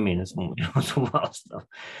 I mean, it's some wild stuff.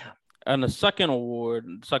 And the second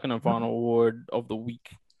and final award of the week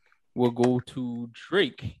will go to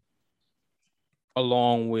Drake,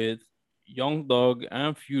 along with Young Thug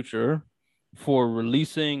and Future, for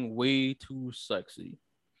releasing Way Too Sexy,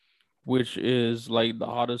 which is like the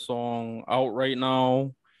hottest song out right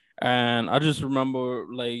now. And I just remember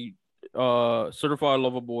like Certified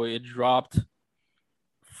Lover Boy, it dropped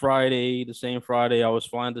Friday, the same Friday I was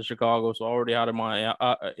flying to Chicago, so I already had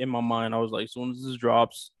it in my mind. I was like, as soon as this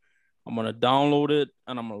drops, I'm gonna download it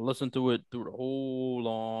and I'm gonna listen to it through the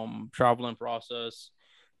whole traveling process.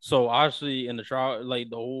 So actually in the travel like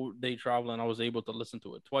the whole day traveling, I was able to listen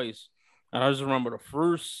to it twice. And I just remember the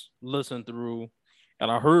first listen through and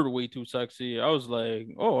I heard Way Too Sexy. I was like,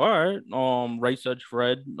 oh, all right. Right Said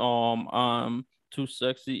Fred, Too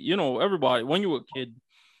Sexy. You know, everybody when you were a kid,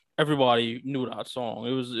 everybody knew that song.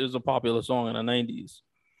 It was a popular song in the 90s.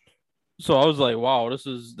 So I was like, wow, this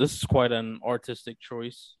is quite an artistic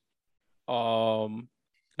choice. Um,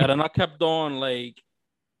 and then I kept on like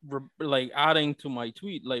adding to my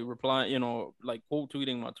tweet, like replying, like quote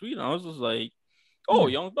tweeting my tweet. And I was just like, oh,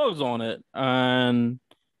 Young Thug's on it. And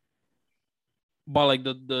by like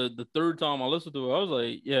the third time I listened to it, I was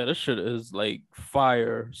like, yeah, this shit is like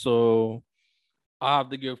fire. So I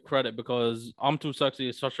have to give credit because I'm Too Sexy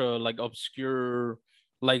is such a like obscure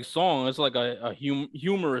like song. It's like a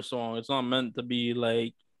humorous song. It's not meant to be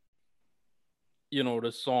like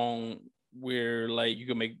the song where like you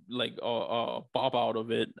can make like a pop out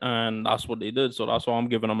of it, and that's what they did. So that's why I'm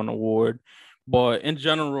giving them an award. But in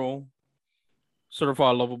general,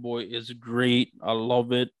 Certified Lover Boy is great. I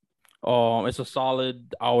love it. It's a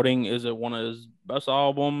solid outing. Is it one of his best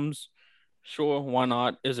albums? Sure, why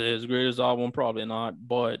not? Is it his greatest album? Probably not.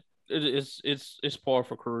 But it's par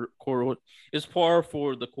for it's par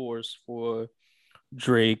for the course for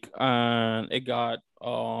Drake, and it got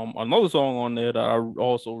another song on there that I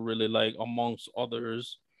also really like, amongst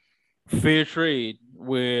others, Fair Trade,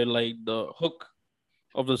 where like the hook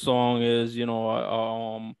of the song is,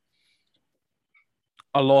 I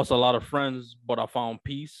lost a lot of friends, but I found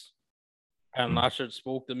peace. And that shit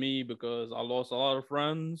spoke to me because I lost a lot of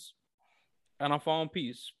friends and I found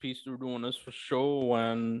peace. Peace through doing this for sure.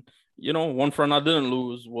 And one friend I didn't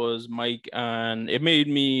lose was Mike, and it made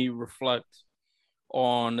me reflect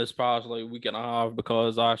on this past like week and a half,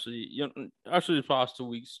 because actually the past 2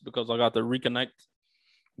 weeks, because I got to reconnect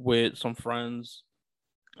with some friends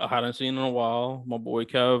I hadn't seen in a while. My boy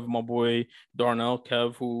Kev, my boy Darnell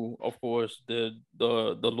Kev, who of course did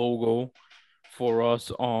the logo for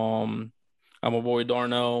us. And my boy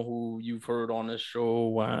Darnell, who you've heard on this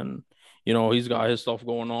show, and he's got his stuff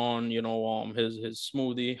going on. His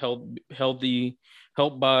smoothie, healthy,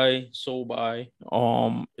 help by soul by.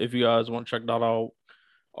 If you guys want to check that out,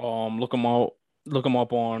 look him out, look him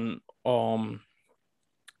up on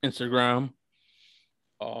Instagram.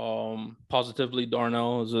 Positively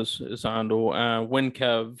Darnell is his handle, and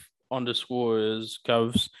WinKev underscore is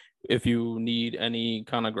Kev's. If you need any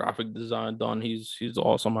kind of graphic design done, he's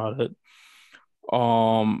awesome at it.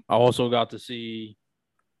 I also got to see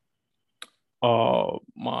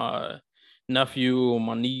my nephew,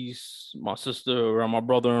 my niece, my sister, and my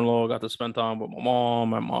brother-in-law. Got to spend time with my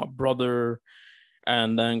mom and my brother,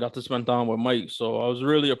 and then got to spend time with Mike. So I was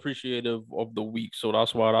really appreciative of the week. So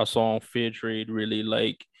that's why that song Fair Trade really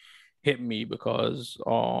like hit me, because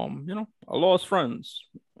I lost friends,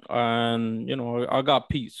 and I got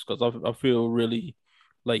peace, because I feel really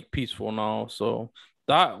like peaceful now. So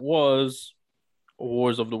that was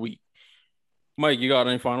awards of the week. Mike, you got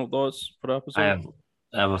any final thoughts for the episode?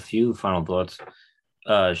 I have a few final thoughts.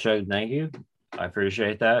 Shug, thank you. I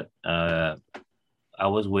appreciate that. I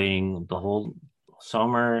was waiting the whole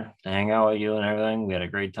summer to hang out with you and everything. We had a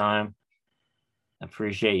great time. I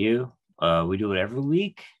appreciate you. We do it every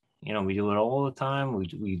week. We do it all the time. We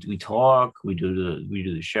talk. We do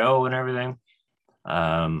the show and everything.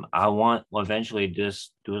 I want eventually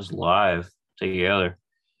just do this live together,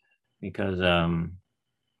 because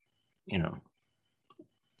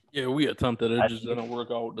Yeah, we attempted it, just didn't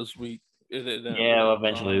work out this week. Yeah,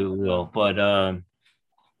 eventually we will. But I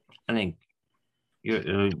think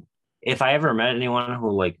if I ever met anyone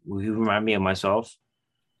who remind me of myself,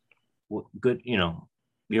 good, you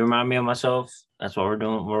remind me of myself. That's what we're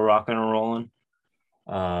doing. We're rocking and rolling.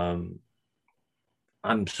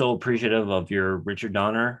 I'm so appreciative of your Richard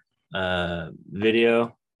Donner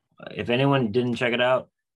video. If anyone didn't check it out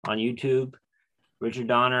on YouTube, Richard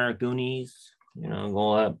Donner, Goonies,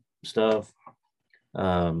 all that stuff.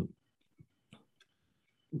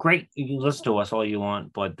 Great. You can listen to us all you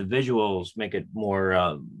want, but the visuals make it more,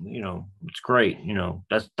 it's great.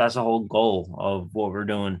 That's the whole goal of what we're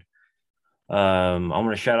doing. I'm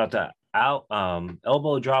going to shout out to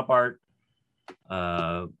Elbow Drop Art.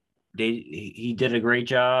 He did a great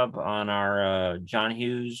job on our John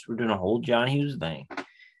Hughes. We're doing a whole John Hughes thing.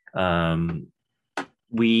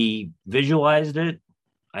 We visualized it.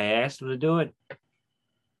 I asked him to do it.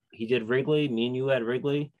 He did Wrigley. Me and you had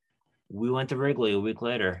Wrigley. We went to Wrigley a week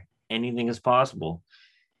later. Anything is possible.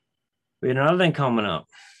 We had another thing coming up.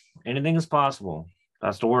 Anything is possible.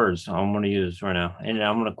 That's the words I'm going to use right now. And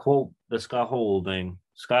I'm going to quote the Scott Hole thing.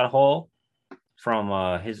 Scott Hall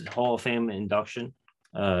from his Hall of Fame induction.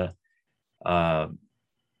 Uh, uh,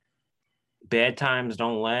 Bad times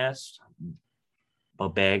don't last, but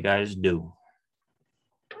bad guys do.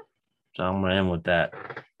 So I'm gonna end with that.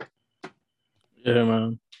 Yeah,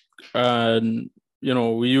 man. And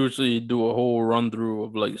we usually do a whole run through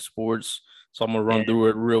of like sports. So I'm gonna run through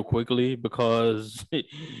it real quickly because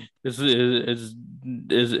it's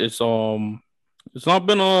not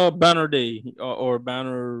been a banner day or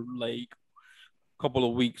banner like couple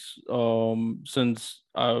of weeks since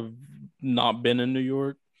I've not been in New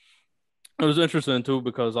York. It was interesting too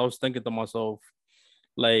because I was thinking to myself,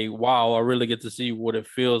 like, wow, I really get to see what it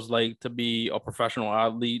feels like to be a professional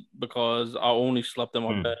athlete because I only slept in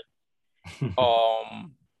my bed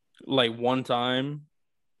um like one time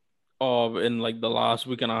in like the last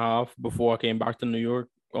week and a half before I came back to New York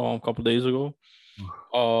a couple days ago.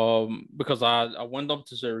 Because I went up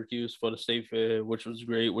to Syracuse for the state fair, which was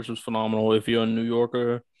great, which was phenomenal. If you're a New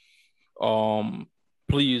Yorker, um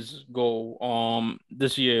please go.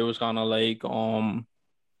 This year it was kind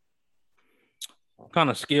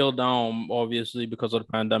of scaled down, obviously, because of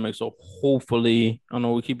the pandemic. So hopefully, I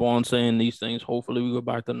know we keep on saying these things. Hopefully, we go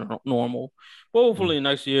back to normal. But hopefully,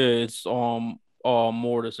 next year it's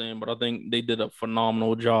more the same. But I think they did a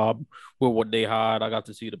phenomenal job with what they had. I got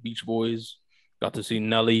to see the Beach Boys, got to see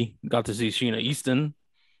Nelly, got to see Sheena Easton.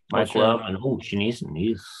 Mike Love and Sheena Easton.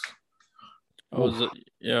 I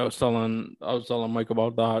was telling Mike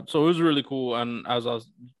about that. So it was really cool. And as I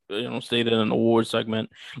stated in the award segment,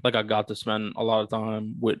 like I got to spend a lot of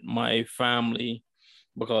time with my family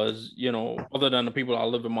because, other than the people that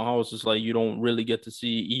live in my house, it's like you don't really get to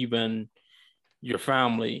see even your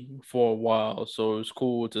family for a while. So it's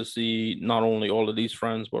cool to see not only all of these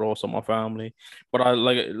friends, but also my family. But I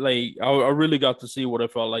I really got to see what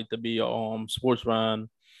it felt like to be a sportsman.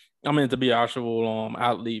 I mean, to be an actual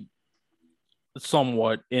athlete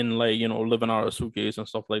somewhat in living out of a suitcase and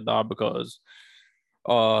stuff like that because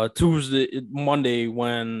Monday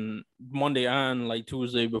and like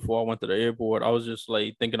Tuesday before I went to the airport, I was just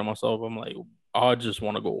like thinking to myself, I'm like, I just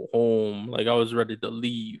want to go home. Like I was ready to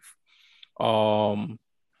leave.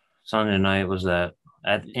 Sunday night was that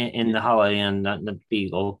in the Holiday Inn, not to be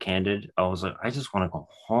all candid, I was like, I just want to go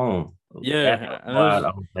home. Yeah, I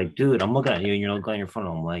was like, dude, I'm looking at you and you're looking at your phone.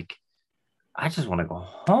 I'm like, I just want to go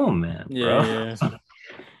home, man, bro. Yeah.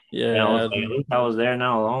 Yeah. And I was like, at least I was there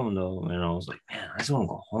now alone though. And I was like, man, I just want to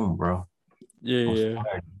go home, bro. Yeah.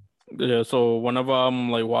 Yeah. So whenever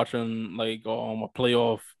I'm like watching like a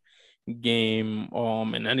playoff game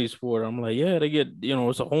in any sport, I'm like, yeah, they get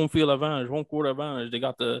it's a home field advantage, home court advantage. They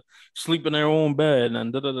got to sleep in their own bed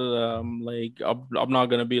and da da da da. I'm like, I'm not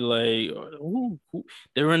gonna be like,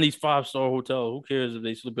 they're in these 5-star hotels. Who cares if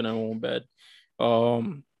they sleep in their own bed?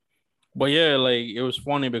 But yeah, like it was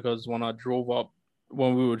funny because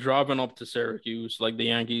when we were driving up to Syracuse, like the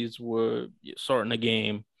Yankees were starting the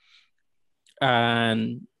game,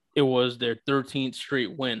 and it was their 13th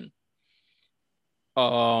straight win.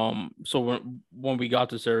 So when we got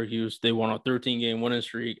to Syracuse, they won a 13-game winning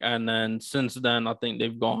streak, and then since then, I think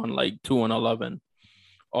they've gone like 2-11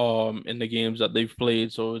 in the games that they've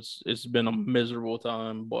played. So it's been a miserable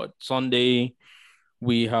time. But Sunday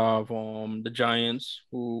we have the Giants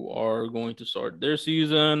who are going to start their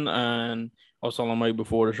season, and I was telling Mike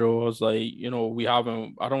before the show, I was like,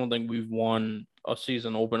 I don't think we've won a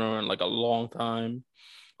season opener in like a long time.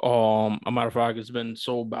 A matter of fact, it's been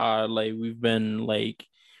so bad. Like we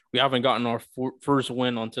haven't gotten our first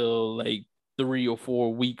win until like 3 or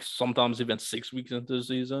 4 weeks, sometimes even 6 weeks into the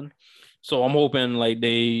season. So I'm hoping like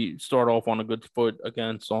they start off on a good foot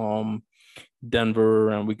against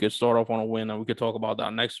Denver, and we could start off on a win, and we could talk about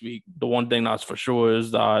that next week. The one thing that's for sure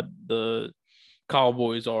is that the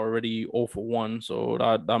Cowboys are already 0-1, so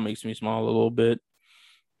that makes me smile a little bit.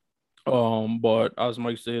 But as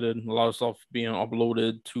Mike stated, a lot of stuff being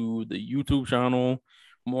uploaded to the YouTube channel.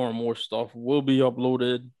 More and more stuff will be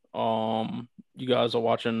uploaded. You guys are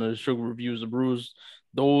watching the Sugar Reviews the Brews.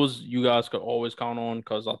 Those you guys could always count on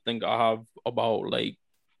because I think I have about like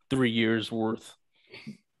 3 years worth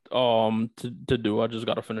to do. I just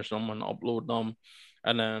gotta finish them and upload them,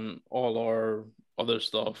 and then all our other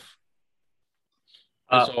stuff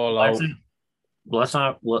is all out. Let's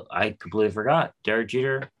not. Well, I completely forgot. Derek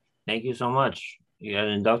Jeter, thank you so much. You got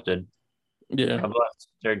inducted. Yeah, God bless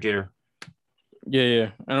Derek Jeter.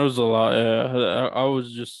 Yeah, and it was a lot. I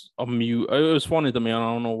was just a mute. It was funny to me. I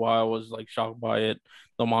don't know why I was like shocked by it.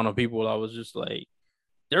 The amount of people I was just like,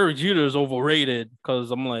 Derek Jeter is overrated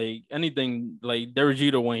because I'm like anything like Derek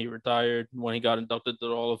Jeter when he retired, when he got inducted to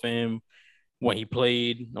the Hall of Fame, when he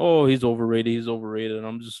played. Oh, he's overrated. He's overrated. And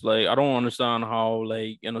I'm just like, I don't understand how,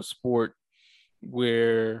 like, in a sport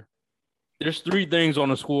where there's three things on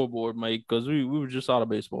the scoreboard, Mike, because we were just out of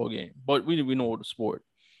baseball game, but we know the sport: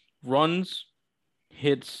 runs,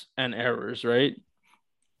 hits, and errors, right?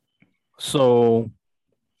 So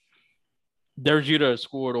Derek Jeter has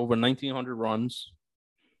scored over 1,900 runs,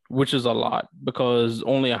 which is a lot because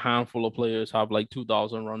only a handful of players have like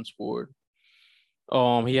 2,000 runs scored.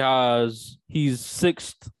 He's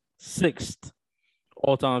sixth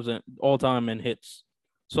all time in hits.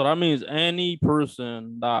 So that means any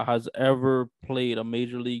person that has ever played a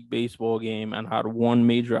Major League Baseball game and had one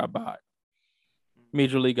major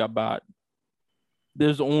league at bat,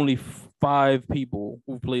 there's only 5 people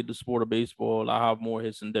who played the sport of baseball that have more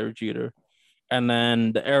hits than Derek Jeter. And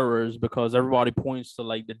then the errors, because everybody points to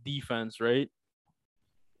like the defense, right?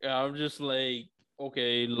 Yeah, I'm just like,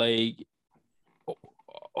 okay, like,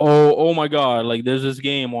 oh my God, like there's this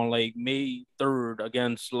game on like May 3rd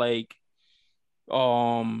against like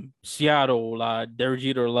Seattle. Derek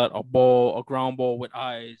Jeter let a ground ball with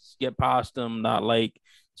eyes get past him that like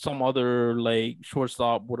some other like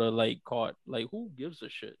shortstop would have like caught. Like, who gives a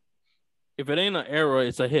shit? If it ain't an error,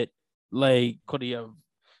 it's a hit. Like, could he have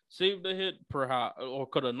saved the hit, perhaps, or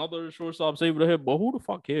could another shortstop save the hit? But who the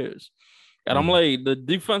fuck cares? And I'm like, the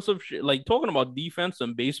defensive shit, like talking about defense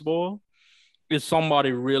in baseball is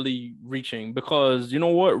somebody really reaching, because you know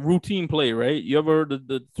what? Routine play, right? You ever heard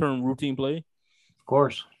the term routine play? Of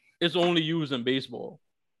course. It's only used in baseball.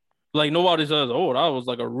 Like, nobody says, oh, that was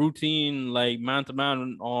like a routine, like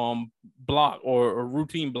man-to-man block or a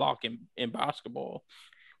routine block in basketball.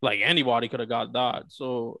 Like, anybody could have got that.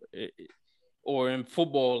 So, or in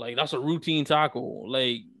football, like, that's a routine tackle.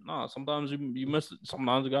 Like, nah, sometimes you miss it.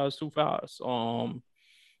 Sometimes the guy's too fast. You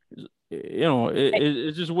know,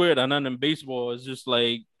 it's just weird. And then in baseball, it's just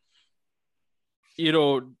like, you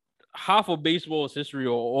know, half of baseball's history,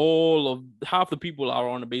 or half the people that are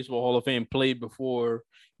on the Baseball Hall of Fame played before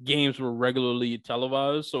games were regularly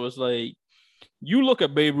televised. So it's like, you look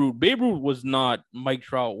at Babe Ruth. Babe Ruth was not Mike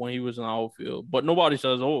Trout when he was in the outfield, but nobody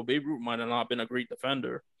says, oh, Babe Ruth might have not been a great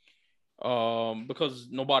defender. Because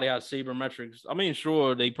nobody has sabermetrics. I mean,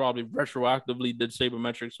 sure, they probably retroactively did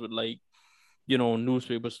sabermetrics with, like, you know,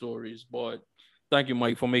 newspaper stories. But thank you,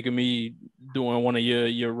 Mike, for making me doing one of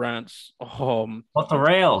your rants. Off the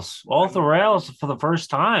rails for the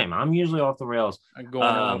first time. I'm usually off the rails. And going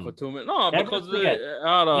on for 2 minutes. No, because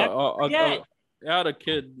I had a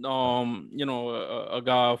kid, you know, a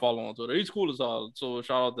guy I follow on Twitter. He's cool as hell. So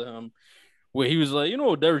shout out to him. Where he was like, you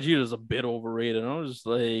know, Derek Jeter is a bit overrated. And I was just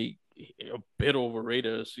like, a bit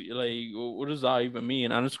overrated. Like, what does that even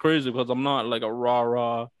mean? And it's crazy because I'm not like a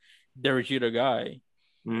rah Derek Jeter guy.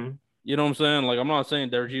 Mm-hmm. You know what I'm saying? Like, I'm not saying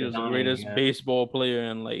Derek Jeter is the greatest baseball player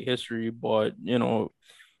in like history, but you know,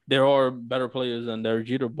 there are better players than Derek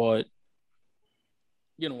Jeter. But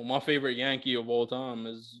you know, my favorite Yankee of all time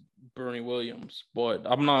is Bernie Williams. But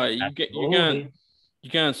I'm not. You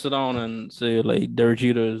can't sit down and say like Derek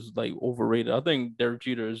Jeter is like overrated. I think Derek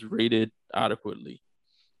Jeter is rated adequately.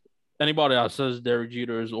 Anybody that says Derek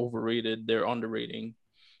Jeter is overrated, they're underrating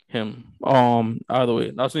him. Either way,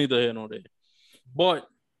 that's neither here nor there. But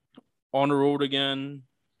on the road again,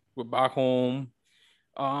 we're back home.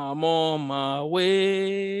 I'm on my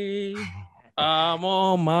way. I'm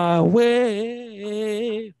on my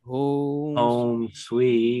way home. Home,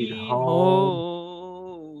 sweet home.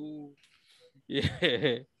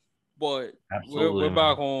 Yeah, but we're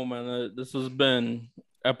back home, and this has been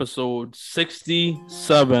episode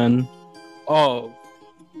 67 of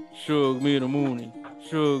Shug Me the Mooney.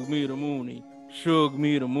 Shug Me the Mooney. Shug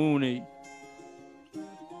Me the Mooney.